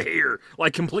from here to here,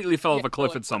 like completely fell off a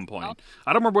cliff at some point.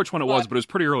 I don't remember which one it was, but it was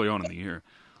pretty early on in the year.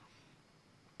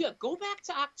 Yeah, go back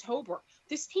to October.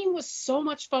 This team was so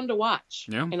much fun to watch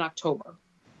in October,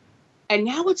 and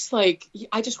now it's like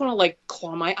I just want to like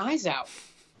claw my eyes out.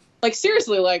 Like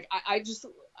seriously, like I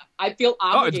feel obligated.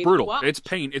 Oh, it's brutal. To watch.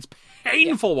 It's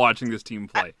painful watching this team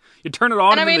play. You turn it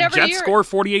on, and the Jets score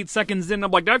 48 seconds in.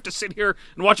 I'm like, do I have to sit here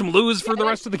and watch them lose for the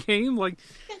rest of the game? Like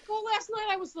that goal last night,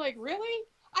 I was like, really?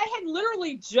 I had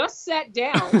literally just sat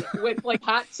down with like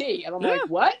hot tea, and I'm like,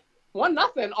 what?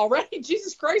 1-0 already.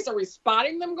 Jesus Christ, are we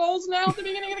spotting them goals now at the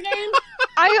beginning of the game?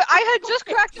 I had just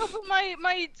cracked open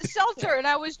my seltzer and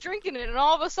I was drinking it, and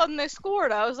all of a sudden they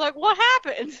scored. I was like, what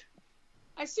happened?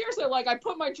 I seriously, like, I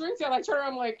put my drink down, I turned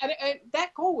around, I'm like, and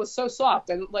that goal was so soft.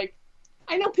 And, like,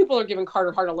 I know people are giving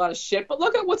Carter Hart a lot of shit, but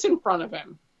look at what's in front of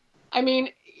him. I mean,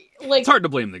 like... It's hard to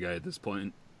blame the guy at this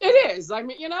point. It is. I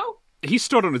mean, you know? He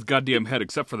stood on his goddamn head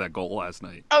except for that goal last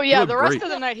night. Oh, yeah, the rest of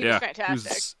the night he was fantastic. He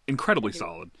was incredibly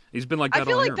solid. He's been like that all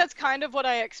year. I feel like that's kind of what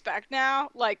I expect now.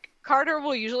 Like, Carter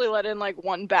will usually let in, like,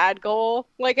 one bad goal,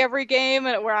 like, every game,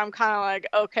 where I'm kind of like,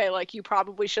 okay, like, you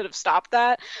probably should have stopped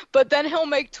that. But then he'll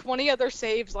make 20 other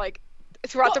saves, like,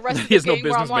 throughout the rest of the game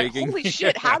where I'm like, holy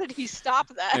shit, how did he stop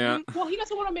that? Yeah. Well, he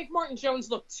doesn't want to make Martin Jones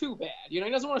look too bad. You know,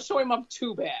 he doesn't want to show him up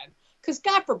too bad. Because,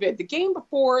 God forbid, the game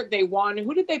before they won,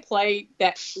 who did they play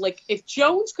that, like, if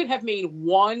Jones could have made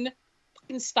one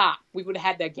fucking stop, we would have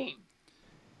had that game.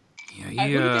 Yeah,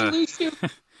 who did they lose to?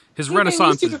 His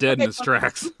renaissance is dead in his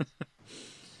tracks.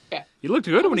 Yeah. He looked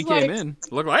good when he came in.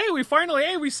 Looked like,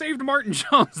 hey, we saved Martin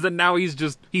Jones. Then now he's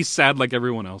sad like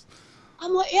everyone else.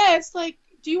 I'm like, yeah, it's like,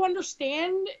 do you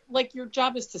understand? Like, your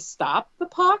job is to stop the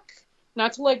puck?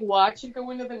 Not to, like, watch it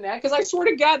go into the net. Because I swear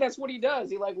to God, that's what he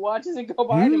does. He, like, watches it go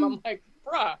behind him. I'm like,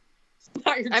 bruh, it's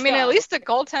not your job. I mean, at least the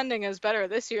goaltending is better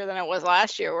this year than it was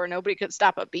last year, where nobody could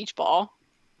stop a beach ball.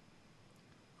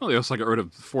 Well, they also got rid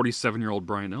of 47-year-old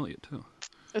Brian Elliott, too.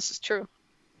 This is true.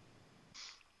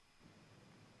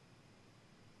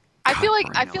 I feel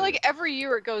like every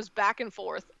year it goes back and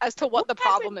forth as to what the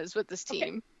problem is with this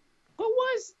team. Who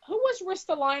was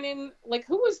Ristolainen? Like,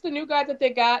 who was the new guy that they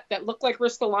got that looked like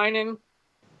Ristolainen,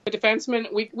 the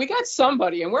defenseman? We got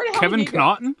somebody, and where the hell Kevin did he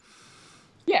Connaughton? go?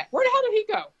 Yeah, where the hell did he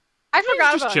go? I forgot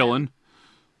about him. Just chilling.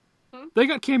 They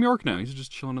got Cam York now. He's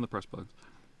just chilling in the press box.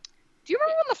 Do you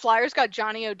remember when the Flyers got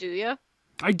Johnny Oduya?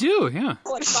 I do, yeah.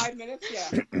 For like 5 minutes,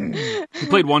 yeah. He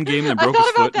played one game and then broke his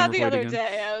foot. I thought about that and the never other played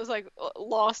again. day. I was like,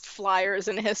 lost Flyers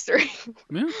in history.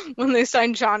 Yeah. When they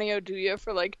signed Johnny Oduya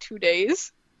for like 2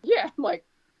 days. Yeah, I'm like,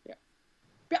 yeah.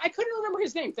 But I couldn't remember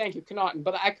his name. Thank you, Connaughton.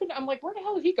 But I'm like, where the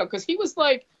hell did he go? Because he was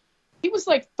like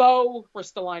faux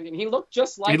Ristolainen. He looked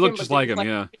just like him. He looked just like him,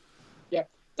 yeah. Yeah,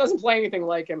 doesn't play anything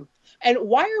like him. And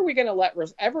why are we going to let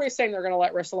everybody's saying they're going to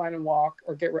let Ristolainen walk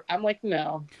or get rid? I'm like,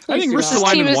 no. I think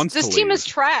Ristolainen wants to leave. This team is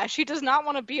trash. He does not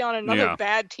want to be on another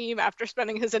bad team after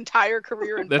spending his entire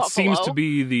career in Buffalo. That seems to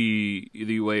be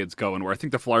the way it's going, where I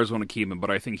think the Flyers want to keep him,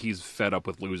 but I think he's fed up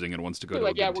with losing and wants to go to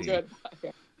a good team. Good.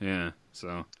 Okay. Yeah,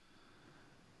 so.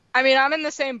 I mean, I'm in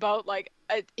the same boat. Like,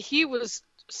 he was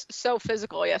so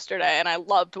physical yesterday, and I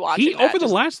loved watching Over the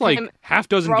last, half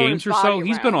dozen games or so,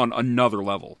 he's been on another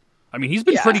level. I mean, he's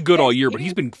been pretty good all year, but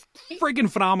he's been friggin'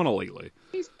 phenomenal lately.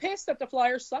 He's pissed that the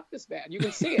Flyers suck this bad. You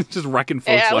can see it. Just wrecking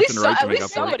folks left and right to make up for it.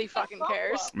 Somebody fucking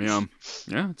cares.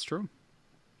 Yeah, it's true.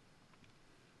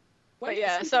 But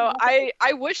yeah, so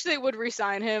I wish they would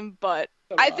re-sign him, but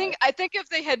I think if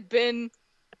they had been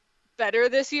better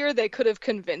this year, they could have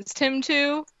convinced him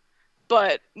to.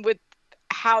 But with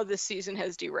how this season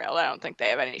has derailed, I don't think they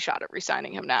have any shot at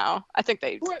re-signing him now. I think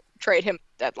they trade him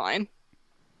deadline.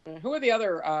 Who are the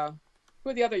other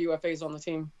UFAs on the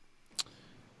team?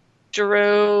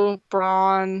 Giroux,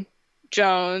 Braun,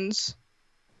 Jones,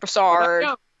 Brassard,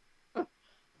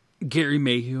 Gary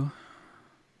Mayhew,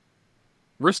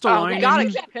 Ristolainen. We gotta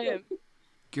keep him.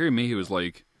 Gary Mayhew is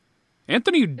like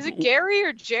Anthony. Is it Gary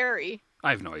or Jerry?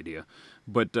 I have no idea,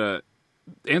 but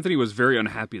Anthony was very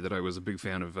unhappy that I was a big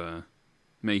fan of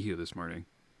Mayhew this morning.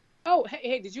 Oh,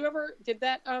 hey, did you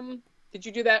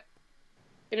do that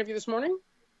interview this morning?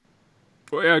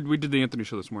 Well, yeah, we did the Anthony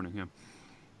show this morning, yeah.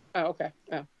 Oh, okay.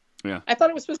 Yeah. Yeah. I thought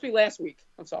it was supposed to be last week.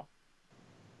 That's all.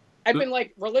 I've been,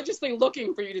 religiously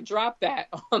looking for you to drop that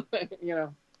on the,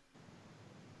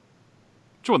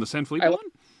 Which one, the San Felipe one?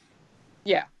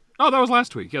 Yeah. Oh, that was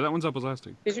last week. Yeah, that one's up was last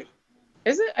week. Did you?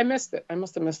 Is it? I missed it. I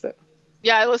must have missed it.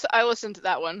 Yeah, I listened to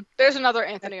that one. There's another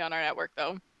Anthony on our network,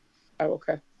 though. Oh,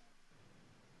 okay.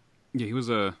 Yeah, he was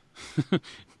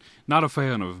not a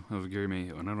fan of Gary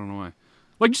Mayhew, and I don't know why.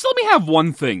 Just let me have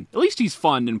one thing. At least he's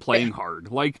fun and playing hard.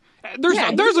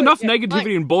 There's enough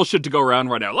negativity and bullshit to go around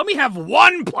right now. Let me have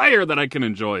one player that I can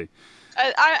enjoy.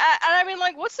 I mean,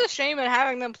 what's the shame in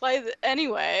having them play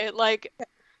anyway?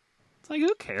 It's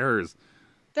who cares?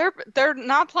 They're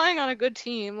not playing on a good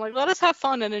team. Let us have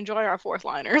fun and enjoy our fourth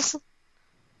liners.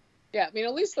 Yeah, I mean,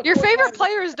 at least your favorite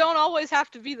players don't always have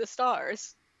to be the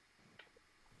stars.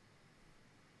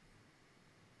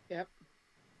 Yep.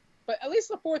 But at least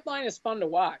the fourth line is fun to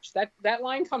watch. That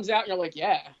line comes out and you're like,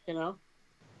 yeah, They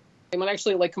might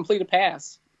actually complete a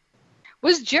pass.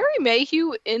 Was Jerry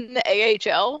Mayhew in the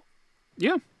AHL?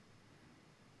 Yeah.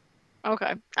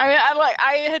 Okay.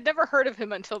 I had never heard of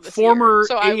him until this Former year.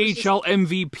 So AHL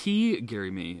MVP Gary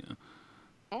Mejia.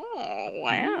 Oh,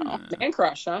 wow. Man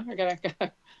crush, huh? I gotta...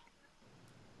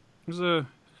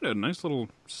 Had a nice little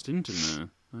stint in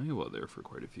Iowa there for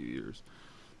quite a few years.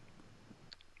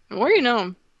 Where do you know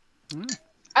him?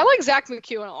 I like Zach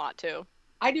McEwen a lot, too.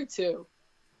 I do, too.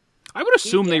 I would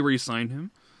assume they re-signed him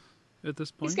at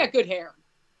this point. He's got good hair.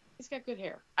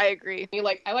 I agree.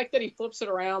 I like that he flips it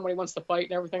around when he wants to fight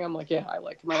and everything. I'm like, yeah, I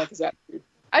like him. I like his attitude.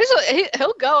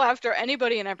 He'll go after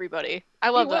anybody and everybody. I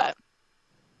love that.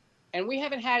 And we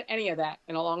haven't had any of that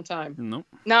in a long time. Nope.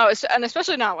 No, and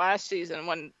especially not last season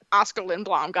when Oscar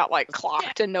Lindblom got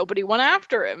clocked and nobody went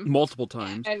after him multiple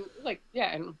times. And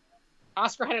and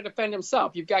Oscar had to defend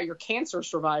himself. You've got your cancer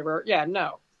survivor. Yeah,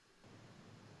 no.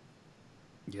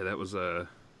 Yeah, that was a.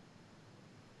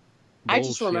 I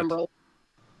just remember.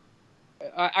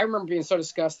 I remember being so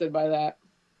disgusted by that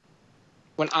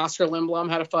when Oscar Lindblom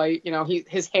had a fight. You know,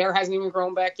 his hair hasn't even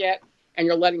grown back yet, and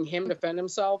you're letting him defend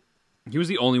himself. He was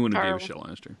the only one who gave a shit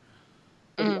last year.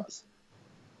 He was.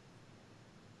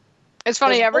 It's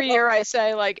funny, every year I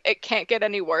say, it can't get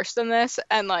any worse than this,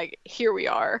 and, here we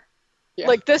are.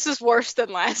 Yeah. This is worse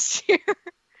than last year.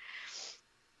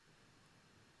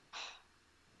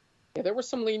 Yeah, there were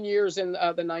some lean years in the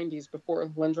 90s before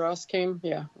Lindros came.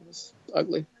 Yeah, it was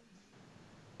ugly.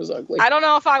 I don't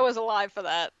know if I was alive for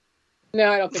that. No,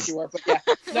 I don't think you were, but yeah.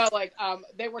 No,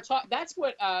 they were talking. That's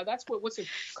what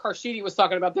Carchidi was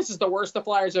talking about. This is the worst the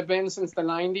Flyers have been since the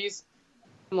 90s.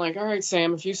 I'm like, all right,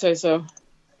 Sam, if you say so.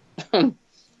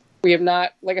 We have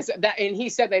not, like I said, and he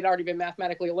said they'd already been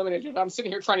mathematically eliminated. I'm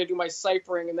sitting here trying to do my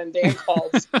ciphering, and then Dan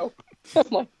called. So I'm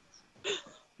like,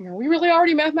 are we really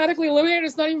already mathematically eliminated?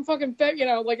 It's not even fucking,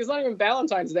 it's not even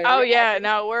Valentine's Day. Oh yeah,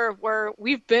 no,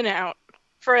 we've been out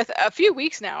for a few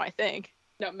weeks now, I think.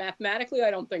 No, mathematically, I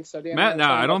don't think so, Dan.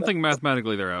 I don't think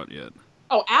mathematically they're out yet.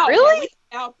 Oh, out? Really?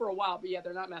 Yeah, out for a while, but yeah,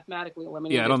 they're not mathematically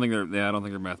eliminated. Yeah, I don't think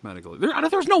they're mathematically.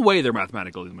 There's no way they're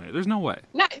mathematically eliminated. There's no way.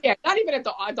 Not even at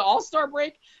the All-Star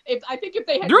break. I think if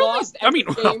they had lost every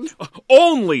game,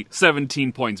 only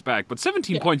 17 points back, but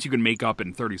 17 points you can make up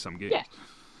in 30-some games. Yeah.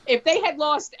 If they had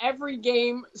lost every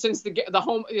game since the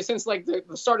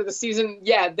start of the season,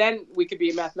 yeah, then we could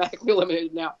be mathematically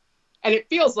eliminated now. And it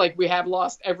feels like we have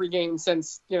lost every game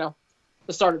since, the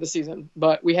start of the season,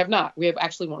 but we have not. We have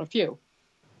actually won a few.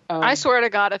 I swear to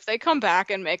God, if they come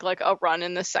back and make a run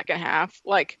in the second half,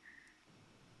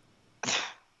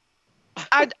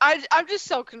 I'm just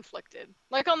so conflicted.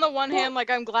 On the one hand,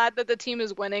 I'm glad that the team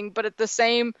is winning, but in the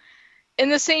same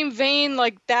vein,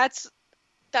 that's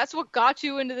what got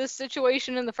you into this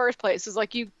situation in the first place. Is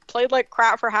you played like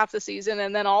crap for half the season,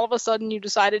 and then all of a sudden you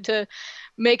decided to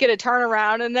make it a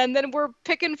turnaround, and then we're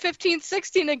picking 15,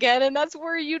 16 again, and that's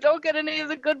where you don't get any of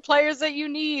the good players that you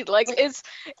need.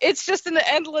 It's just an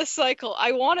endless cycle.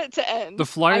 I want it to end. The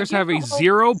Flyers have a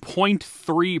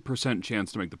 0.3%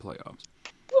 chance to make the playoffs.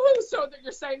 So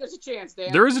you're saying there's a chance,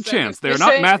 Dan? There is a chance. They're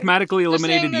not mathematically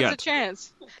eliminated yet. There's a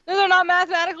chance. No, they're not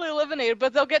mathematically eliminated,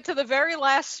 but they'll get to the very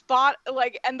last spot,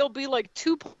 and they'll be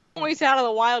 2 points out of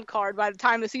the wild card by the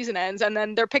time the season ends, and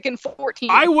then they're picking 14.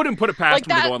 I wouldn't put it past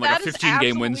them to go on a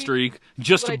 15-game win streak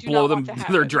just to blow them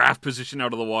their draft position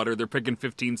out of the water. They're picking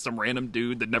 15, some random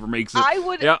dude that never makes it.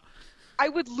 I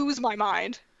would lose my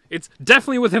mind. It's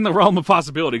definitely within the realm of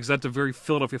possibility, because that's a very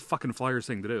Philadelphia fucking Flyers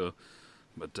thing to do.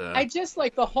 But I just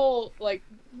the whole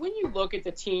when you look at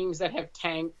the teams that have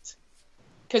tanked,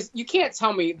 because you can't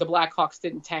tell me the Blackhawks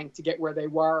didn't tank to get where they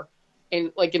were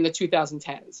in the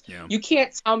 2010s. Yeah. You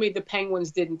can't tell me the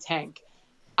Penguins didn't tank.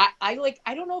 I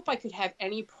don't know if I could have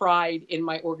any pride in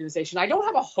my organization. I don't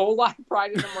have a whole lot of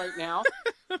pride in them right now.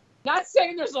 Not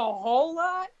saying there's a whole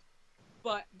lot,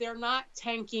 but they're not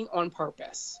tanking on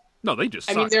purpose. No, they just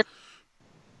suck. I mean,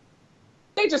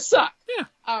 they just suck.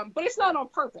 Yeah. But it's not on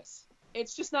purpose.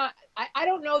 It's just not. I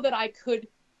don't know that I could.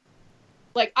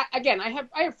 I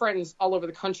have friends all over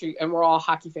the country, and we're all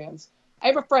hockey fans. I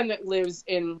have a friend that lives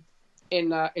in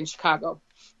Chicago,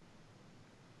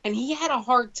 and he had a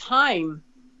hard time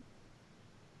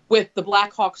with the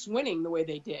Blackhawks winning the way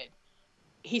they did.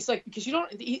 He's because you don't.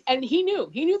 And he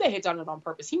knew they had done it on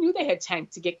purpose. He knew they had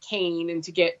tanked to get Kane and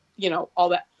to get all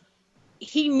that.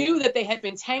 He knew that they had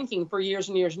been tanking for years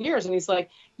and years and years, and he's like,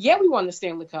 yeah, we won the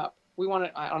Stanley Cup. We won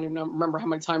it. I don't even remember how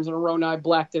many times in a row now. I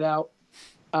blacked it out.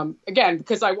 Again,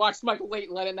 because I watched Michael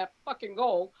Leighton let in that fucking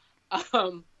goal.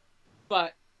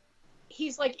 But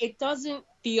he's it doesn't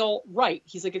feel right.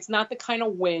 He's it's not the kind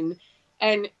of win.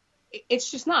 And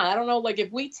it's just not. I don't know.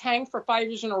 If we tank for 5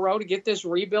 years in a row to get this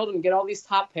rebuild and get all these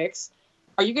top picks,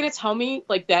 are you going to tell me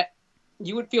that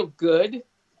you would feel good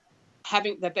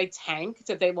that they tanked,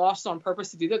 that they lost on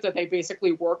purpose to do that they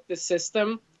basically worked the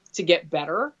system to get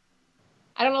better.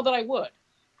 I don't know that I would.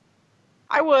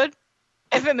 I would.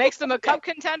 If it makes them a cup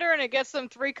contender and it gets them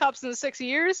 3 cups in 6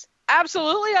 years,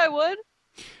 absolutely I would.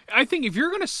 I think if you're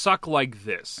going to suck like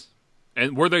this,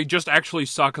 and where they just actually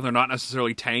suck and they're not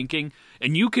necessarily tanking,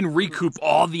 and you can recoup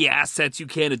all the assets you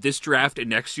can at this draft and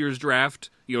next year's draft,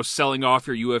 selling off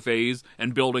your UFAs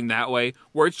and building that way,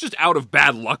 where it's just out of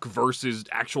bad luck versus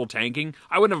actual tanking,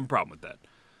 I wouldn't have a problem with that.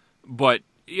 But,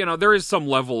 there is some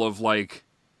level of, I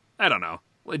don't know.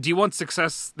 Do you want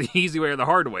success the easy way or the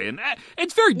hard way? And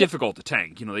it's very difficult to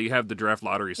tank. They have the draft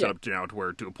lottery set up now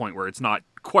to a point where it's not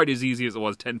quite as easy as it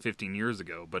was 10, 15 years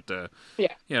ago. But I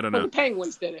don't know. The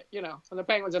Penguins did it, and the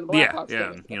Penguins and the Blackhawks did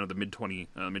it. The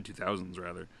mid-2000s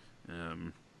rather.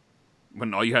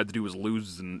 When all you had to do was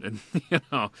lose and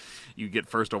you get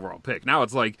first overall pick. Now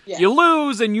it's like you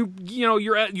lose and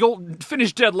you'll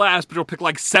finish dead last, but you'll pick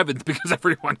 7th because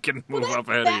everyone can move up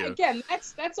ahead of you. Again,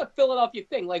 that's a Philadelphia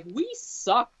thing. We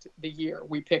sucked the year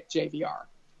we picked JVR.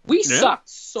 We sucked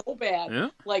so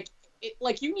bad.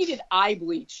 Yeah. You needed eye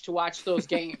bleach to watch those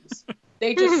games.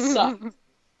 They just sucked.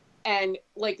 And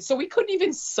so we couldn't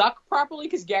even suck properly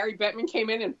because Gary Bettman came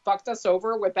in and fucked us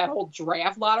over with that whole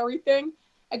draft lottery thing.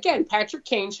 Again, Patrick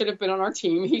Kane should have been on our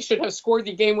team. He should have scored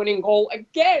the game-winning goal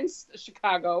against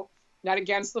Chicago, not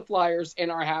against the Flyers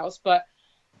in our house. But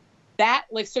that,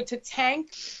 so to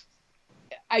tank,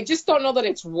 I just don't know that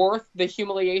it's worth the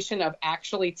humiliation of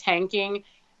actually tanking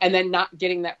and then not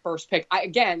getting that first pick.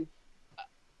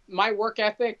 My work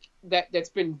ethic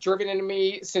that's been driven into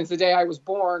me since the day I was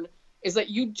born is that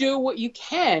you do what you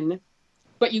can,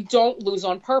 but you don't lose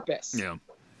on purpose. Yeah.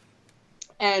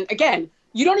 And again,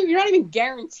 you're not even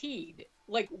guaranteed.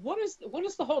 What is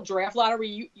the whole draft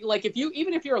lottery?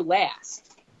 Even if you're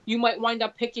last, you might wind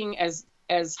up picking as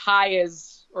high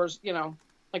as, or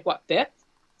what, 5th,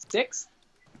 6th?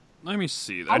 Let me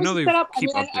see. I know they keep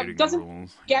updating the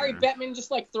rules. Gary Bettman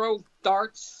just throw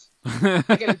darts at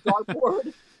a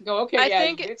dartboard? Go, okay, I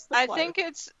think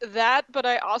it's that, but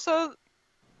I also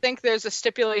think there's a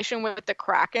stipulation with the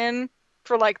Kraken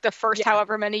for the first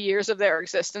however many years of their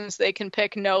existence, they can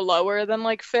pick no lower than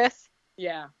 5th.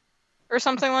 Yeah. Or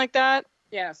something like that.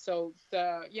 Yeah. So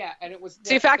and it was.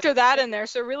 So you factor that in there.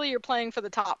 So really, you're playing for the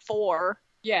top 4.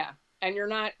 Yeah, and you're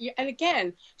not. And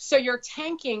again, so you're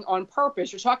tanking on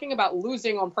purpose. You're talking about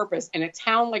losing on purpose in a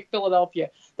town like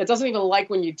Philadelphia that doesn't even like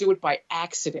when you do it by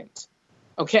accident.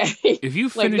 Okay. If you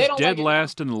finish dead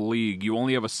last in the league, you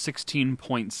only have a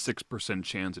 16.6%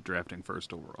 chance at drafting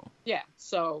first overall. Yeah.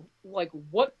 So,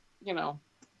 what,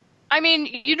 I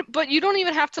mean, you don't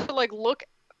even have to look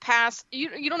past.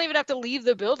 You don't even have to leave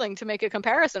the building to make a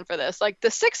comparison for this.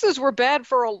 The Sixers were bad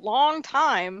for a long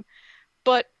time,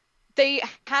 but they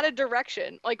had a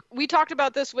direction. We talked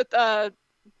about this with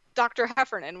Dr.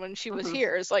 Heffernan when she was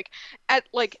here. It's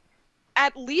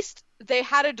at least they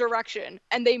had a direction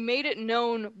and they made it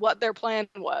known what their plan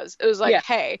was. It was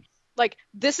hey,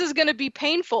 this is going to be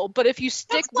painful, but if you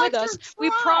stick with us, we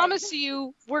promise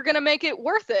you we're going to make it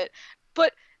worth it.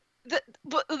 But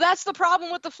that's the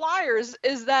problem with the Flyers,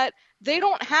 is that they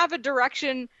don't have a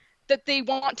direction that they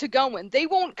want to go in. They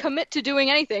won't commit to doing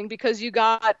anything because you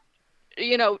got,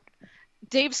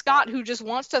 Dave Scott, who just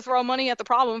wants to throw money at the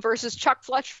problem, versus Chuck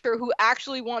Fletcher, who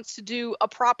actually wants to do a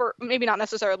proper, maybe not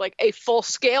necessarily a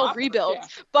full-scale rebuild,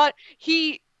 but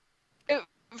he,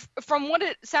 from what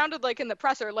it sounded like in the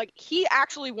presser, he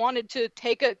actually wanted to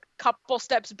take a couple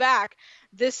steps back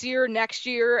this year, next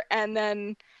year, and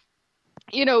then,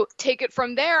 take it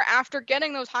from there after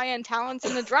getting those high-end talents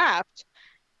in the draft.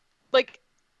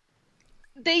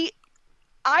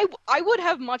 I would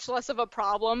have much less of a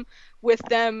problem with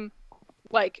them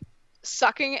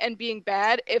sucking and being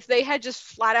bad if they had just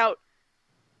flat out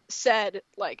said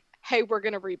hey, we're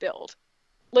going to rebuild.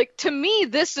 To me,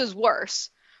 this is worse,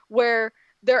 where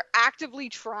they're actively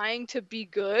trying to be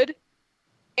good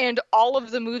and all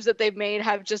of the moves that they've made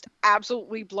have just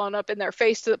absolutely blown up in their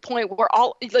face to the point where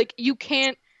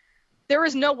there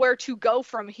is nowhere to go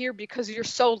from here because you're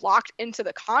so locked into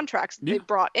the contracts that they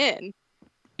brought in.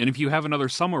 And if you have another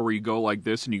summer where you go like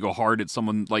this and you go hard at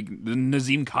someone like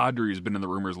Nazem Kadri, who's been in the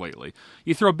rumors lately,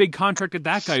 you throw a big contract at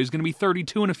that guy who's going to be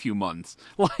 32 in a few months.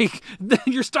 Then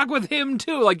you're stuck with him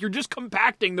too. You're just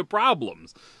compacting the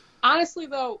problems. Honestly,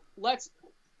 though,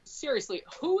 seriously,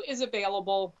 who is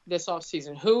available this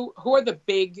offseason? Who are the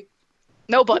big...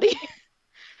 Nobody.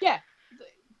 Yeah.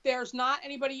 There's not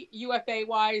anybody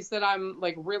UFA-wise that I'm,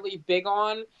 really big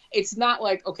on. It's not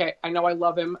okay, I know I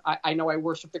love him. I know I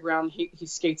worship the ground he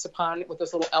skates upon with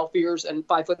those little elf ears and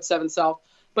 5'7" self.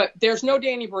 But there's no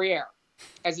Danny Briere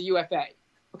as a UFA.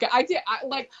 Okay, I did.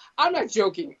 I'm not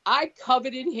joking. I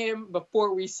coveted him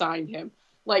before we signed him.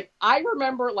 Like, I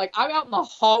remember, like, I'm out in the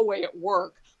hallway at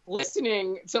work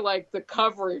listening to, like, the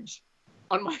coverage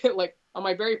on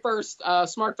my very first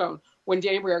smartphone when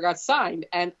Danny Briere got signed.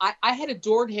 And I had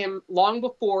adored him long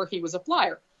before he was a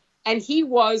Flyer. And he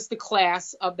was the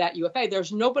class of that UFA.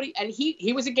 There's nobody, and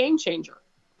he was a game changer.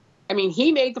 I mean,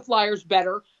 he made the Flyers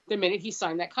better the minute he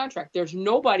signed that contract. There's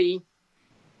nobody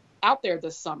out there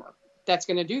this summer that's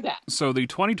going to do that. So the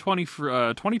 2022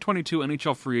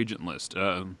 NHL free agent list: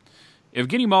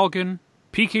 Evgeny Malkin,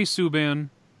 PK Subban,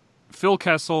 Phil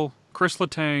Kessel, Chris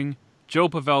Letang, Joe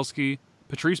Pavelski,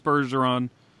 Patrice Bergeron,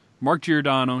 Mark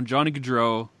Giordano, Johnny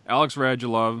Gaudreau, Alex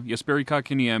Radulov, Jesperi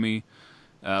Kotkaniemi,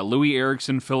 Louis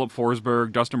Eriksson, Philip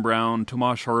Forsberg, Dustin Brown,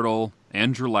 Tomas Hertl,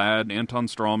 Andrew Ladd, Anton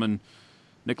Strawman,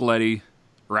 Nick Leddy,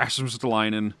 Rasmus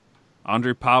Delainen,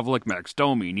 Andre Pavlik, Max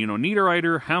Domi, Nino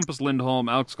Niederreiter, Hampus Lindholm,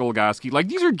 Alex Goligoski. Like,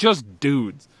 these are just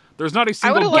dudes. There's not a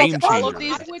single game changer. I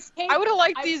would have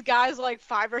liked these guys like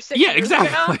 5 or 6 years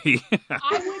exactly. ago.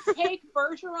 I would take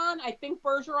Bergeron. I think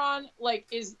Bergeron, like,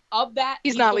 is of that.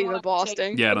 He's not leaving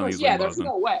Boston. Yeah, no, he's leaving there's Boston.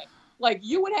 No way. Like,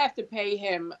 you would have to pay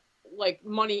him, like,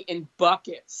 money in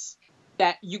buckets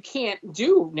that you can't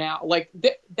do now. Like,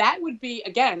 that would be,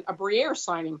 again, a Briere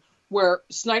signing where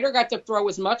Snyder got to throw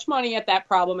as much money at that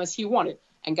problem as he wanted.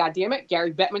 And goddammit,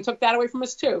 Gary Bettman took that away from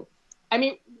us too. I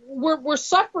mean, we're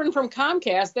suffering from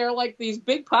Comcast. They're like these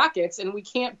big pockets, and we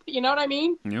can't, you know what I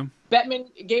mean? Yeah.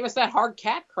 Bettman gave us that hard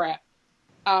cat crap.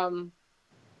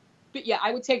 But yeah,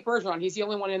 I would take Bergeron. He's the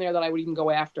only one in there that I would even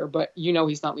go after, but you know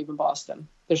he's not leaving Boston.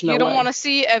 There's no way. You don't want to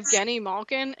see Evgeny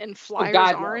Malkin in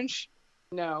Flyers orange?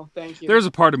 No, thank you. There's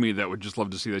a part of me that would just love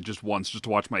to see that just once, just to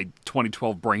watch my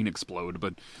 2012 brain explode,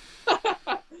 but...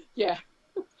 Yeah.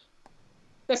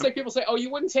 That's like people say, "Oh, you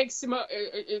wouldn't take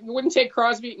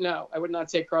Crosby." No, I would not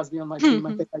take Crosby on my team.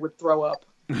 I think I would throw up.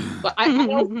 But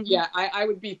I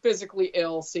would be physically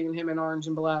ill seeing him in orange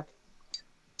and black.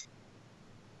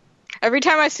 Every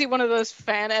time I see one of those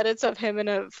fan edits of him in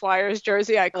a Flyers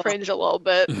jersey, I cringe a little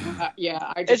bit.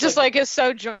 It's just like it's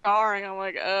so jarring. I'm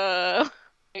like,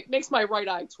 It makes my right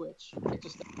eye twitch.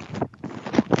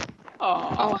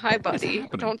 Oh, hi, buddy.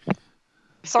 Don't.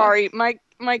 Sorry,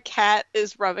 my cat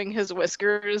is rubbing his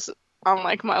whiskers on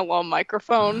like my low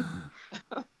microphone.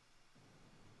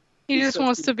 He just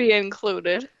wants to be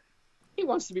included. He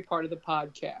wants to be part of the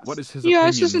podcast. What is his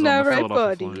opinions on the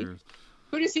Philadelphia Flyers?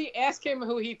 Who does he ask him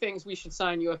who he thinks we should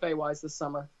sign UFA wise this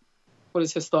summer? What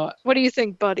is his thought? What do you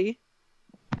think, buddy?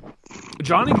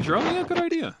 Johnny Gaudreau? Yeah, good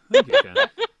idea. Thank you, Ken. That's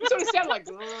what it sounded like.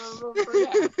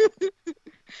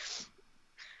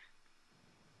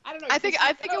 I don't know. I think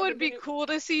it would be cool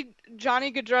to see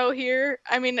Johnny Gaudreau here.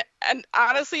 I mean, and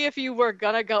honestly, if you were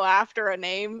gonna go after a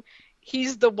name,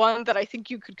 he's the one that I think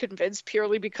you could convince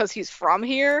purely because he's from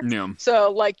here. Yeah.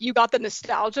 So like you got the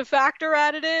nostalgia factor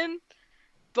added in,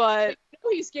 but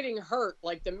he's getting hurt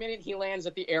like the minute he lands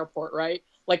at the airport, right?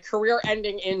 Like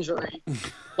career-ending injury.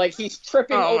 Like he's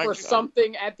tripping over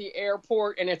something at the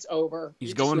airport and it's over.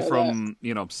 He's going from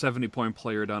 70-point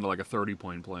player down to like a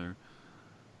 30-point player.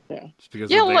 Yeah. Just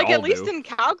because like at least in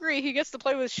Calgary, he gets to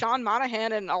play with Sean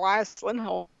Monahan and Elias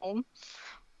Lindholm.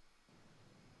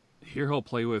 Here he'll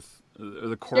play with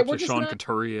the corpse of Sean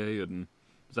Couturier and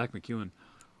Zach McEwen.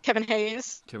 Kevin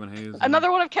Hayes.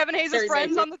 Another one of Kevin Hayes'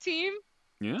 friends on the team.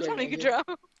 Yeah. Johnny Gaudreau.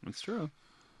 That's true.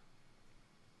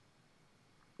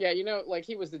 Yeah, like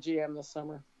he was the GM this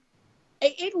summer.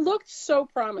 It looked so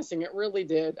promising. It really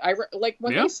did.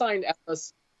 When they signed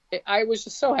Ellis, I was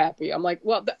just so happy. I'm like,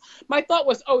 well, my thought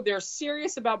was, they're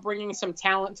serious about bringing some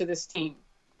talent to this team.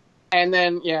 And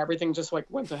then, everything just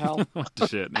went to hell.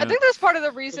 Shit, I think that's part of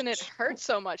the reason it hurt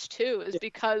so much too, is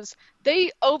because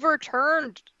they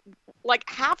overturned like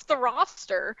half the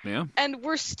roster. Yeah. And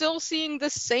we're still seeing the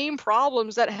same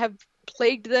problems that have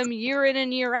plagued them year in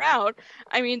and year out.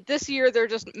 I mean, this year they're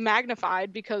just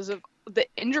magnified because of the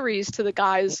injuries to the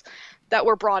guys that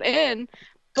were brought in.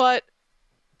 But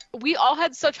we all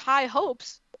had such high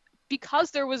hopes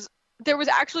because there was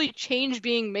actually change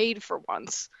being made for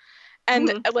once.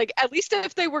 And like, at least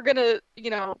if they were going to,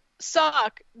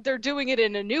 suck, they're doing it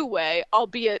in a new way,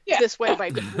 albeit this way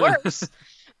might be worse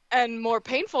and more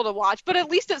painful to watch, but at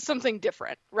least it's something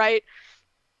different, right?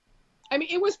 I mean,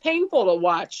 it was painful to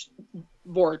watch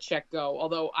Voracek go,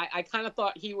 although I kind of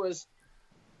thought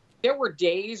there were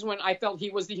days when I felt he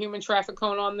was the human traffic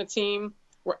cone on the team.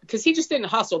 Because he just didn't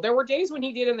hustle. There were days when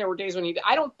he did, and there were days when he did.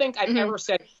 I don't think I've ever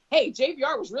said, "Hey,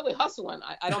 JVR was really hustling."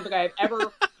 I don't think I've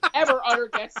ever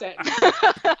uttered that sentence.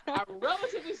 I'm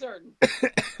relatively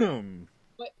certain.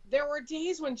 But there were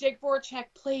days when Jake Voracek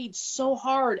played so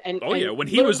hard, and when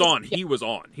he was on, he was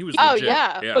on. He was oh legit.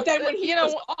 Yeah. But then when he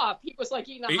was off, he was like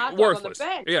eating a hot dog on the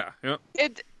bench.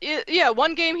 Yeah.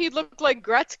 One game he looked like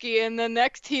Gretzky, and the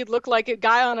next he looked like a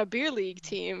guy on a beer league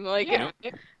team. Like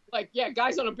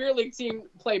guys on a beer league team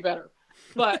play better.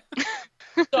 But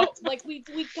so like we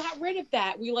got rid of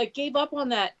that. We like gave up on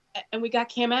that, and we got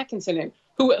Cam Atkinson in,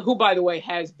 who by the way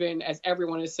has been, as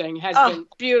everyone is saying, been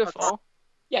beautiful.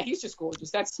 Yeah, he's just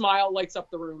gorgeous. That smile lights up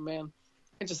the room, man.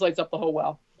 It just lights up the whole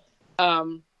well.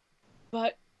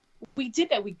 But we did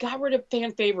that. We got rid of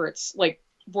fan favorites like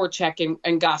Voracek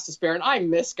and Gostisbehere, and I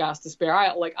miss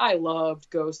Gostisbehere. I loved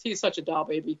Ghost. He's such a doll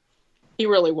baby. He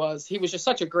really was. He was just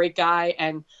such a great guy,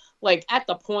 and like at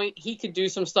the point he could do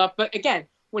some stuff. But again,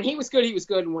 when he was good,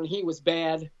 and when he was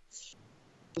bad, it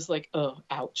was like, oh,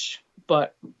 ouch.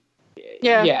 But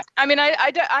yeah. I mean,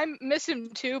 I miss him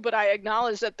too, but I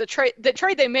acknowledge that the trade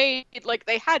they made, like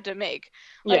they had to make.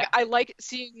 Like I like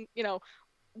seeing,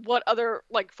 what other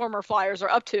like former Flyers are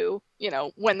up to,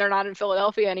 when they're not in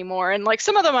Philadelphia anymore. And like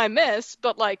some of them I miss,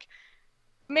 but like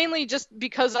mainly just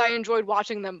because I enjoyed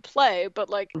watching them play. But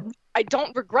like I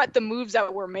don't regret the moves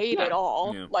that were made at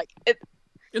all. Yeah. Like it.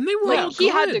 And they were all he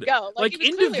good. had to go. Like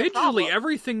individually,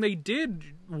 everything they did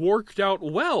worked out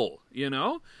well.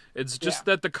 It's just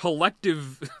that the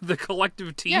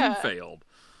collective team failed.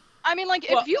 I mean, like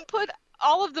if you put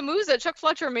all of the moves that Chuck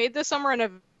Fletcher made this summer in a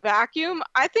vacuum,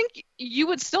 I think you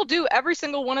would still do every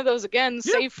single one of those again,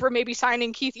 save for maybe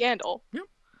signing Keith Yandle. Yeah.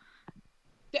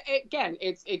 Again,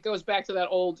 it goes back to that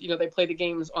old, they play the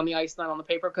games on the ice, not on the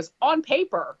paper. Because on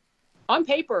paper,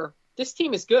 this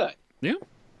team is good. Yeah.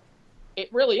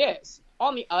 It really is.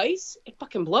 On the ice, it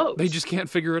fucking blows. They just can't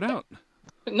figure it out.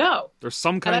 No. There's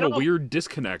some kind of weird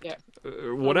disconnect. Yeah.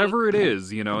 Whatever it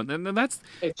is, and that's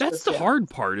the hard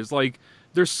part is like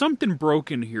there's something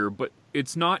broken here, but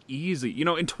it's not easy.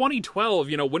 In 2012,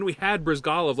 when we had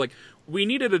Brizgalov, like we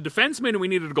needed a defenseman and we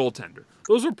needed a goaltender.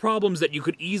 Those are problems that you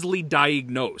could easily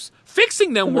diagnose.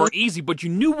 Fixing them weren't easy, but you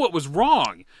knew what was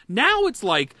wrong. Now it's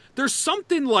like there's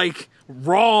something like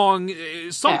wrong,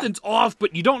 something's off,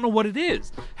 but you don't know what it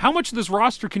is. How much of this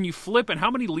roster can you flip, and how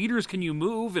many leaders can you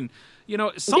move? And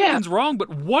something's wrong, but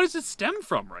what does it stem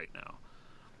from right now?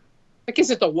 Like,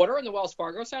 is it the water in the Wells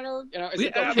Fargo Center?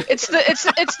 It's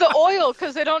the oil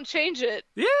because they don't change it.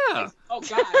 Yeah. Oh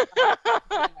God.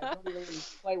 Don't even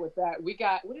play with that. What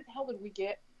the hell did we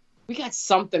get? We got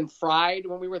something fried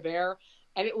when we were there,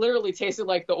 and it literally tasted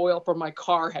like the oil from my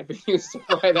car had been used to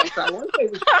fry that crap. One day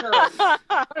it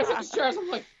was sure. I'm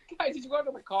like, guys, did you go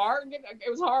into the car? It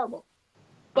was horrible.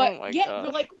 But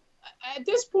but like at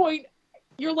this point,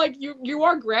 you're like you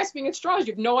are grasping at straws.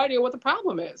 You have no idea what the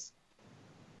problem is,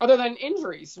 other than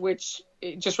injuries, which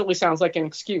it just really sounds like an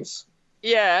excuse.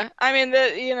 Yeah, I mean,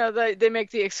 they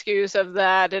make the excuse of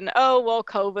that, and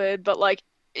COVID, but like,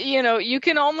 you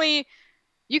can only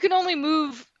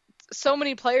move so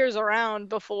many players around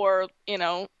before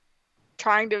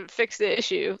trying to fix the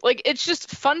issue. Like, it's just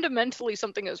fundamentally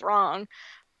something is wrong,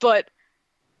 but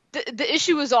the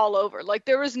issue is all over. Like,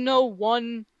 there is no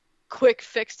one quick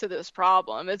fix to this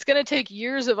problem. It's going to take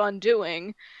years of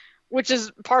undoing, which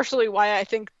is partially why I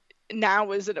think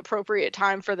now is an appropriate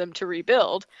time for them to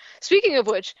rebuild. Speaking of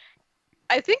which,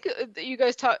 I think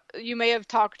you may have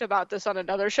talked about this on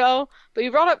another show, but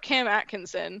you brought up Cam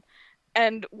Atkinson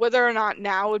and whether or not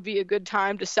now would be a good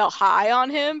time to sell high on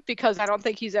him, because I don't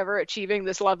think he's ever achieving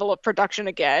this level of production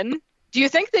again. Do you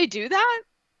think they do that?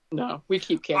 No, we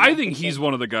keep Cam. I think he's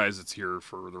one of the guys that's here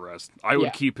for the rest. I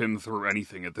would keep him through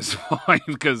anything at this point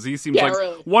because he seems like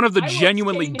one of the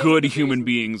genuinely good human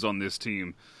beings on this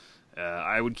team.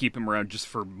 I would keep him around just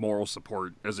for moral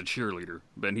support as a cheerleader.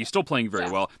 And he's still playing very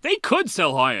well. They could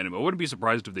sell high on him. I wouldn't be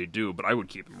surprised if they do, but I would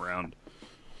keep him around.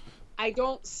 I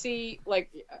don't see,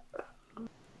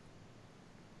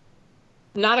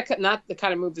 not the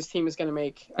kind of move this team is going to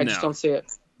make. I just don't see it.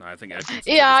 No, I think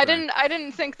I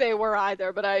didn't think they were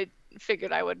either, but I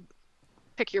figured I would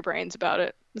pick your brains about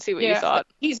it and see what you thought.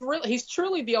 He's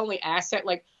truly the only asset.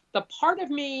 Like, there's part of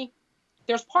me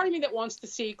that wants to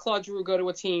see Claude Giroux go to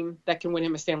a team that can win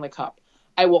him a Stanley Cup.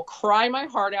 I will cry my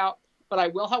heart out, but I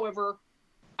will, however,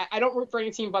 I don't root for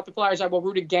any team but the Flyers. I will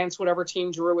root against whatever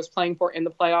team Giroux is playing for in the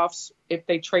playoffs if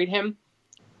they trade him.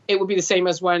 It would be the same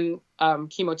as when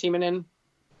Kimmo Timonen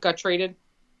got traded.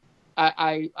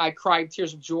 I cried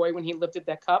tears of joy when he lifted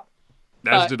that cup.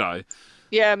 As did I.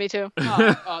 Yeah, me too.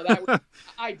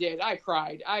 I did. I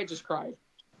cried. I just cried.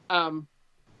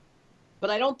 But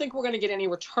I don't think we're going to get any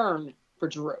return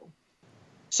for Giroux.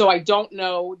 So I don't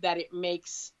know that it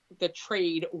makes the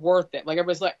trade worth it. Like,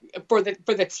 everybody's like, for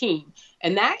the team.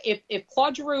 And that if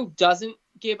Claude Giroux doesn't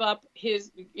give up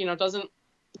doesn't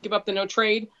give up the no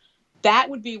trade, that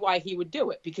would be why he would do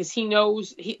it, because he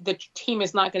knows the team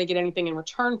is not going to get anything in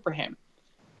return for him.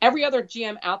 Every other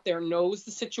GM out there knows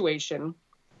the situation.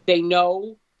 They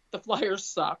know the Flyers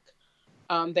suck.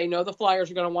 They know the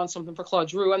Flyers are going to want something for Claude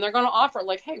Giroux, and they're going to offer,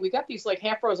 like, hey, we got these, like,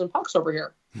 half-frozen pucks over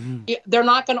here. They're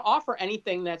not going to offer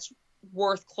anything that's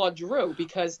worth Claude Giroux,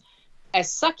 because as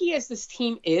sucky as this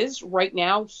team is right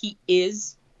now, he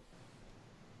is,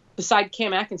 beside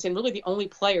Cam Atkinson, really the only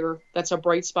player that's a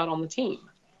bright spot on the team.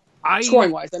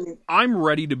 Scoring-wise. I'm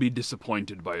ready to be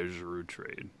disappointed by a Giroux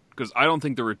trade, because I don't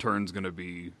think the return's going to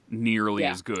be nearly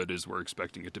as good as we're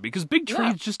expecting it to be, because big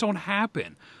trades just don't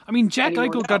happen. I mean, Jack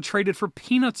Eichel got traded for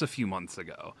peanuts a few months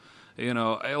ago. You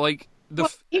know, like...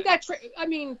 he got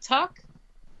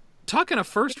Tuck and a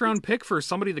first-round pick for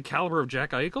somebody the caliber of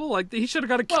Jack Eichel? Like, he should have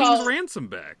got a king's ransom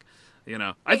back. You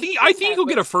know, I think he'll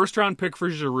get a first-round pick for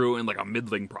Giroux and, like, a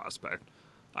middling prospect.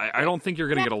 I don't think you're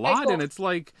going to get a lot, and it's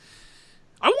like...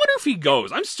 I wonder if he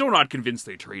goes. I'm still not convinced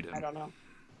they trade him. I don't know.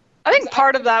 I think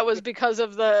part of that was because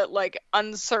of the, like,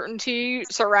 uncertainty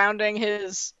surrounding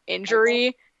his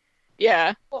injury.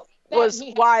 Yeah. Well,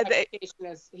 he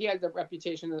had the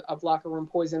reputation of locker room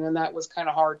poison, and that was kind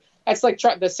of hard. That's like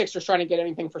the Sixers trying to get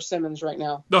anything for Simmons right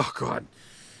now. Oh, God.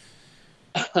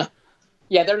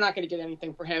 Yeah, they're not going to get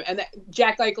anything for him. And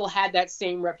Jack Eichel had that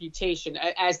same reputation,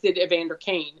 as did Evander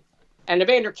Kane. And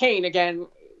Evander Kane, again...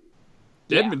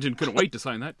 Edmonton couldn't wait to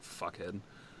sign that fuckhead.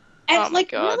 And,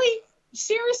 really?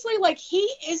 Seriously? Like, he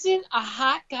isn't a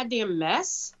hot goddamn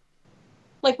mess?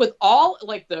 Like, with all,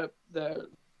 like, the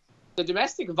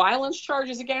domestic violence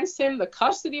charges against him, the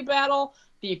custody battle,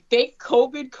 the fake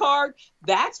COVID card,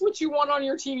 that's what you want on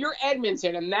your team. You're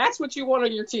Edmonton, and that's what you want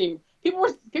on your team. People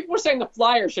were saying the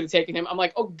Flyers should have taken him. I'm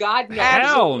like, oh, God, no.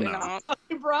 Hell no.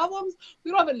 Problems?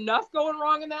 We don't have enough going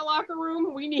wrong in that locker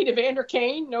room. We need Evander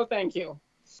Kane? No, thank you.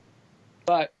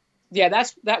 But, yeah,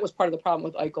 that was part of the problem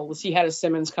with Eichel, was he had a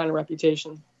Simmons kind of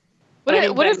reputation.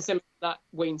 Simmons, not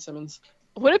Wayne Simmons.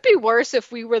 Would it be worse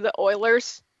if we were the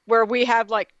Oilers, where we have,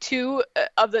 like, 2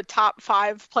 of the top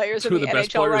 5 players in the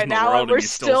NHL right now, and we're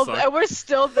still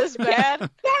this bad?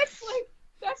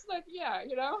 That's like, yeah,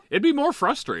 you know? It'd be more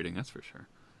frustrating, that's for sure.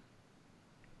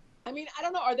 I mean, I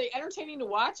don't know. Are they entertaining to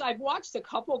watch? I've watched a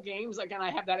couple games. Again,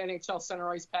 I have that NHL Center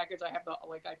Ice package. I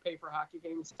pay for hockey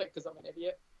games because I'm an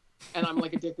idiot. And I'm,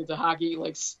 like, addicted to hockey,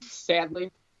 like,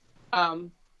 sadly.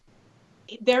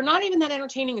 They're not even that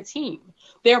entertaining a team.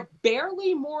 They're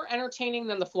barely more entertaining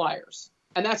than the Flyers.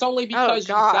 And that's only because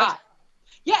you've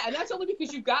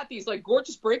got these, like,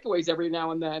 gorgeous breakaways every now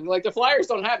and then. Like, the Flyers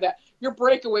don't have that. Your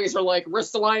breakaways are, like,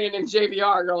 Ristolainen and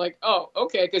JVR. You're like, oh,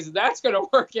 okay, because that's going to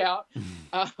work out.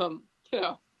 You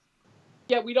know.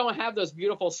 Yeah, we don't have those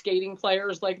beautiful skating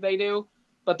players like they do,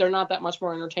 but they're not that much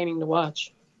more entertaining to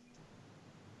watch.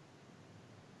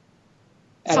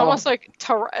 It's almost like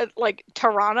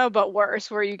Toronto, but worse,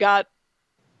 where you got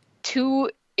 2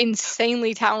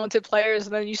 insanely talented players,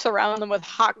 and then you surround them with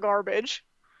hot garbage.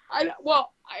 I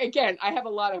have a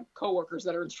lot of coworkers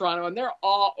that are in Toronto, and they're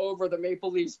all over the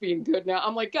Maple Leafs being good now.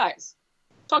 I'm like, guys,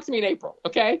 talk to me in April,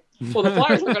 okay? Well, the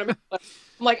Flyers are going to make.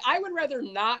 I'm like, I would rather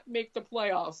not make the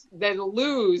playoffs than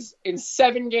lose in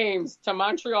 7 games to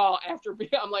Montreal after.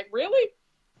 I'm like, really?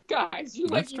 Guys, you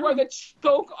are the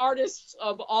choke artists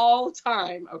of all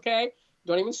time, okay?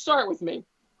 Don't even start with me.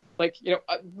 Like, you know,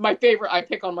 my favorite, I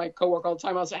pick on my coworker all the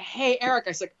time. I was like, hey, Eric,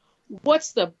 I said,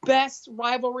 what's the best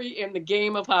rivalry in the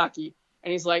game of hockey?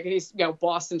 And he's like,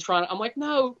 Boston, Toronto. I'm like,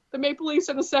 no, the Maple Leafs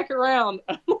in the second round.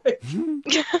 I'm like,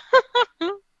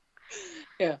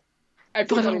 yeah. I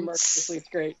feel really mercilessly. It's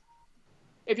great.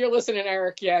 If you're listening,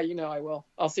 Eric, yeah, you know I will.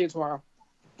 I'll see you tomorrow.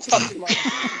 Talk to you tomorrow.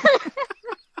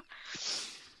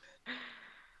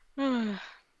 Are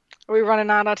we running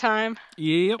out of time?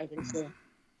 Yep. I think so.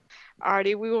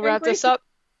 Alrighty, we will wrap this up.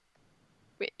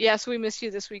 Yes, we missed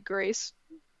you this week, Grace.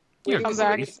 Come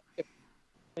back.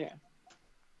 Yeah.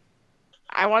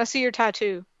 I want to see your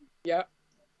tattoo. Yeah.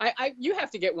 You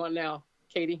have to get one now,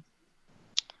 Katie.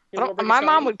 My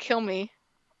mom would kill me.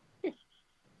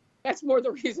 That's more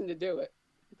the reason to do it.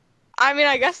 I mean,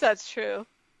 I guess that's true.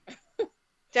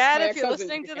 Dad, if you're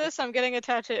listening to this, I'm getting a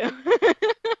tattoo.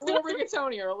 A little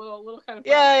rigatoni or a little kind of...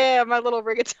 Yeah, my little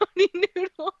rigatoni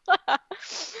noodle. I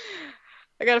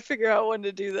gotta figure out when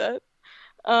to do that.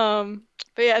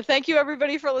 But yeah, thank you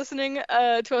everybody for listening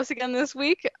to us again this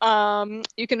week.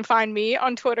 You can find me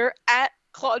on Twitter at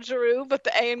Claude Giroux, but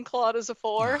the A in Claude is a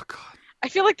 4. Oh, God. I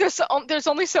feel like there's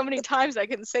only so many times I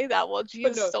can say that while G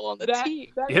is still on the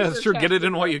team. Yeah, sure. Get it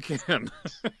in while you can.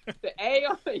 The A,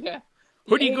 yeah.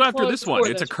 Who do you go after this one?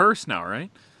 It's a curse now, right?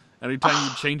 Anytime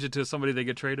you change it to somebody, they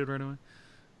get traded right away?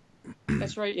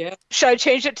 That's right, yeah. Should I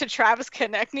change it to Travis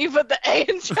Konechny, but the A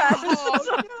in Travis is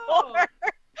a 4?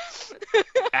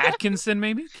 Atkinson,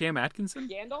 maybe? Cam Atkinson?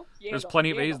 Yandel? There's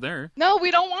plenty of A's there. No,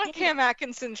 we don't want Cam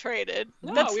Atkinson traded.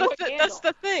 No, that's we want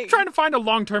the thing. I'm trying to find a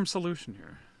long-term solution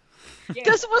here.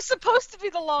 This was supposed to be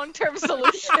the long-term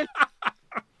solution.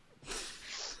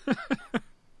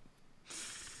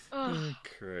 Oh,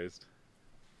 Christ.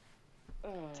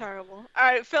 Terrible. All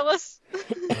right, Phyllis.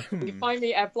 You can find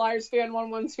me at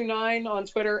FlyersFan1129 on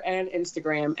Twitter and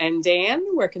Instagram. And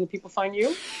Dan, where can the people find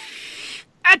you?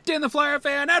 At Dan the Flyer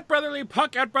Fan, at Brotherly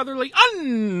Puck, at Brotherly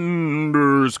 _pod,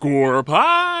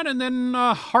 and then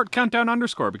Heart Countdown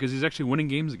 _ because he's actually winning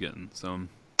games again. So,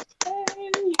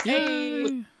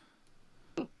 yay!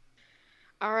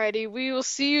 Alrighty, we will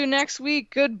see you next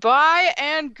week. Goodbye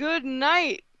and good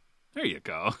night. There you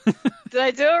go. Did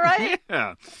I do it right?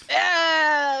 Yeah.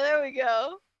 Yeah, there we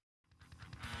go.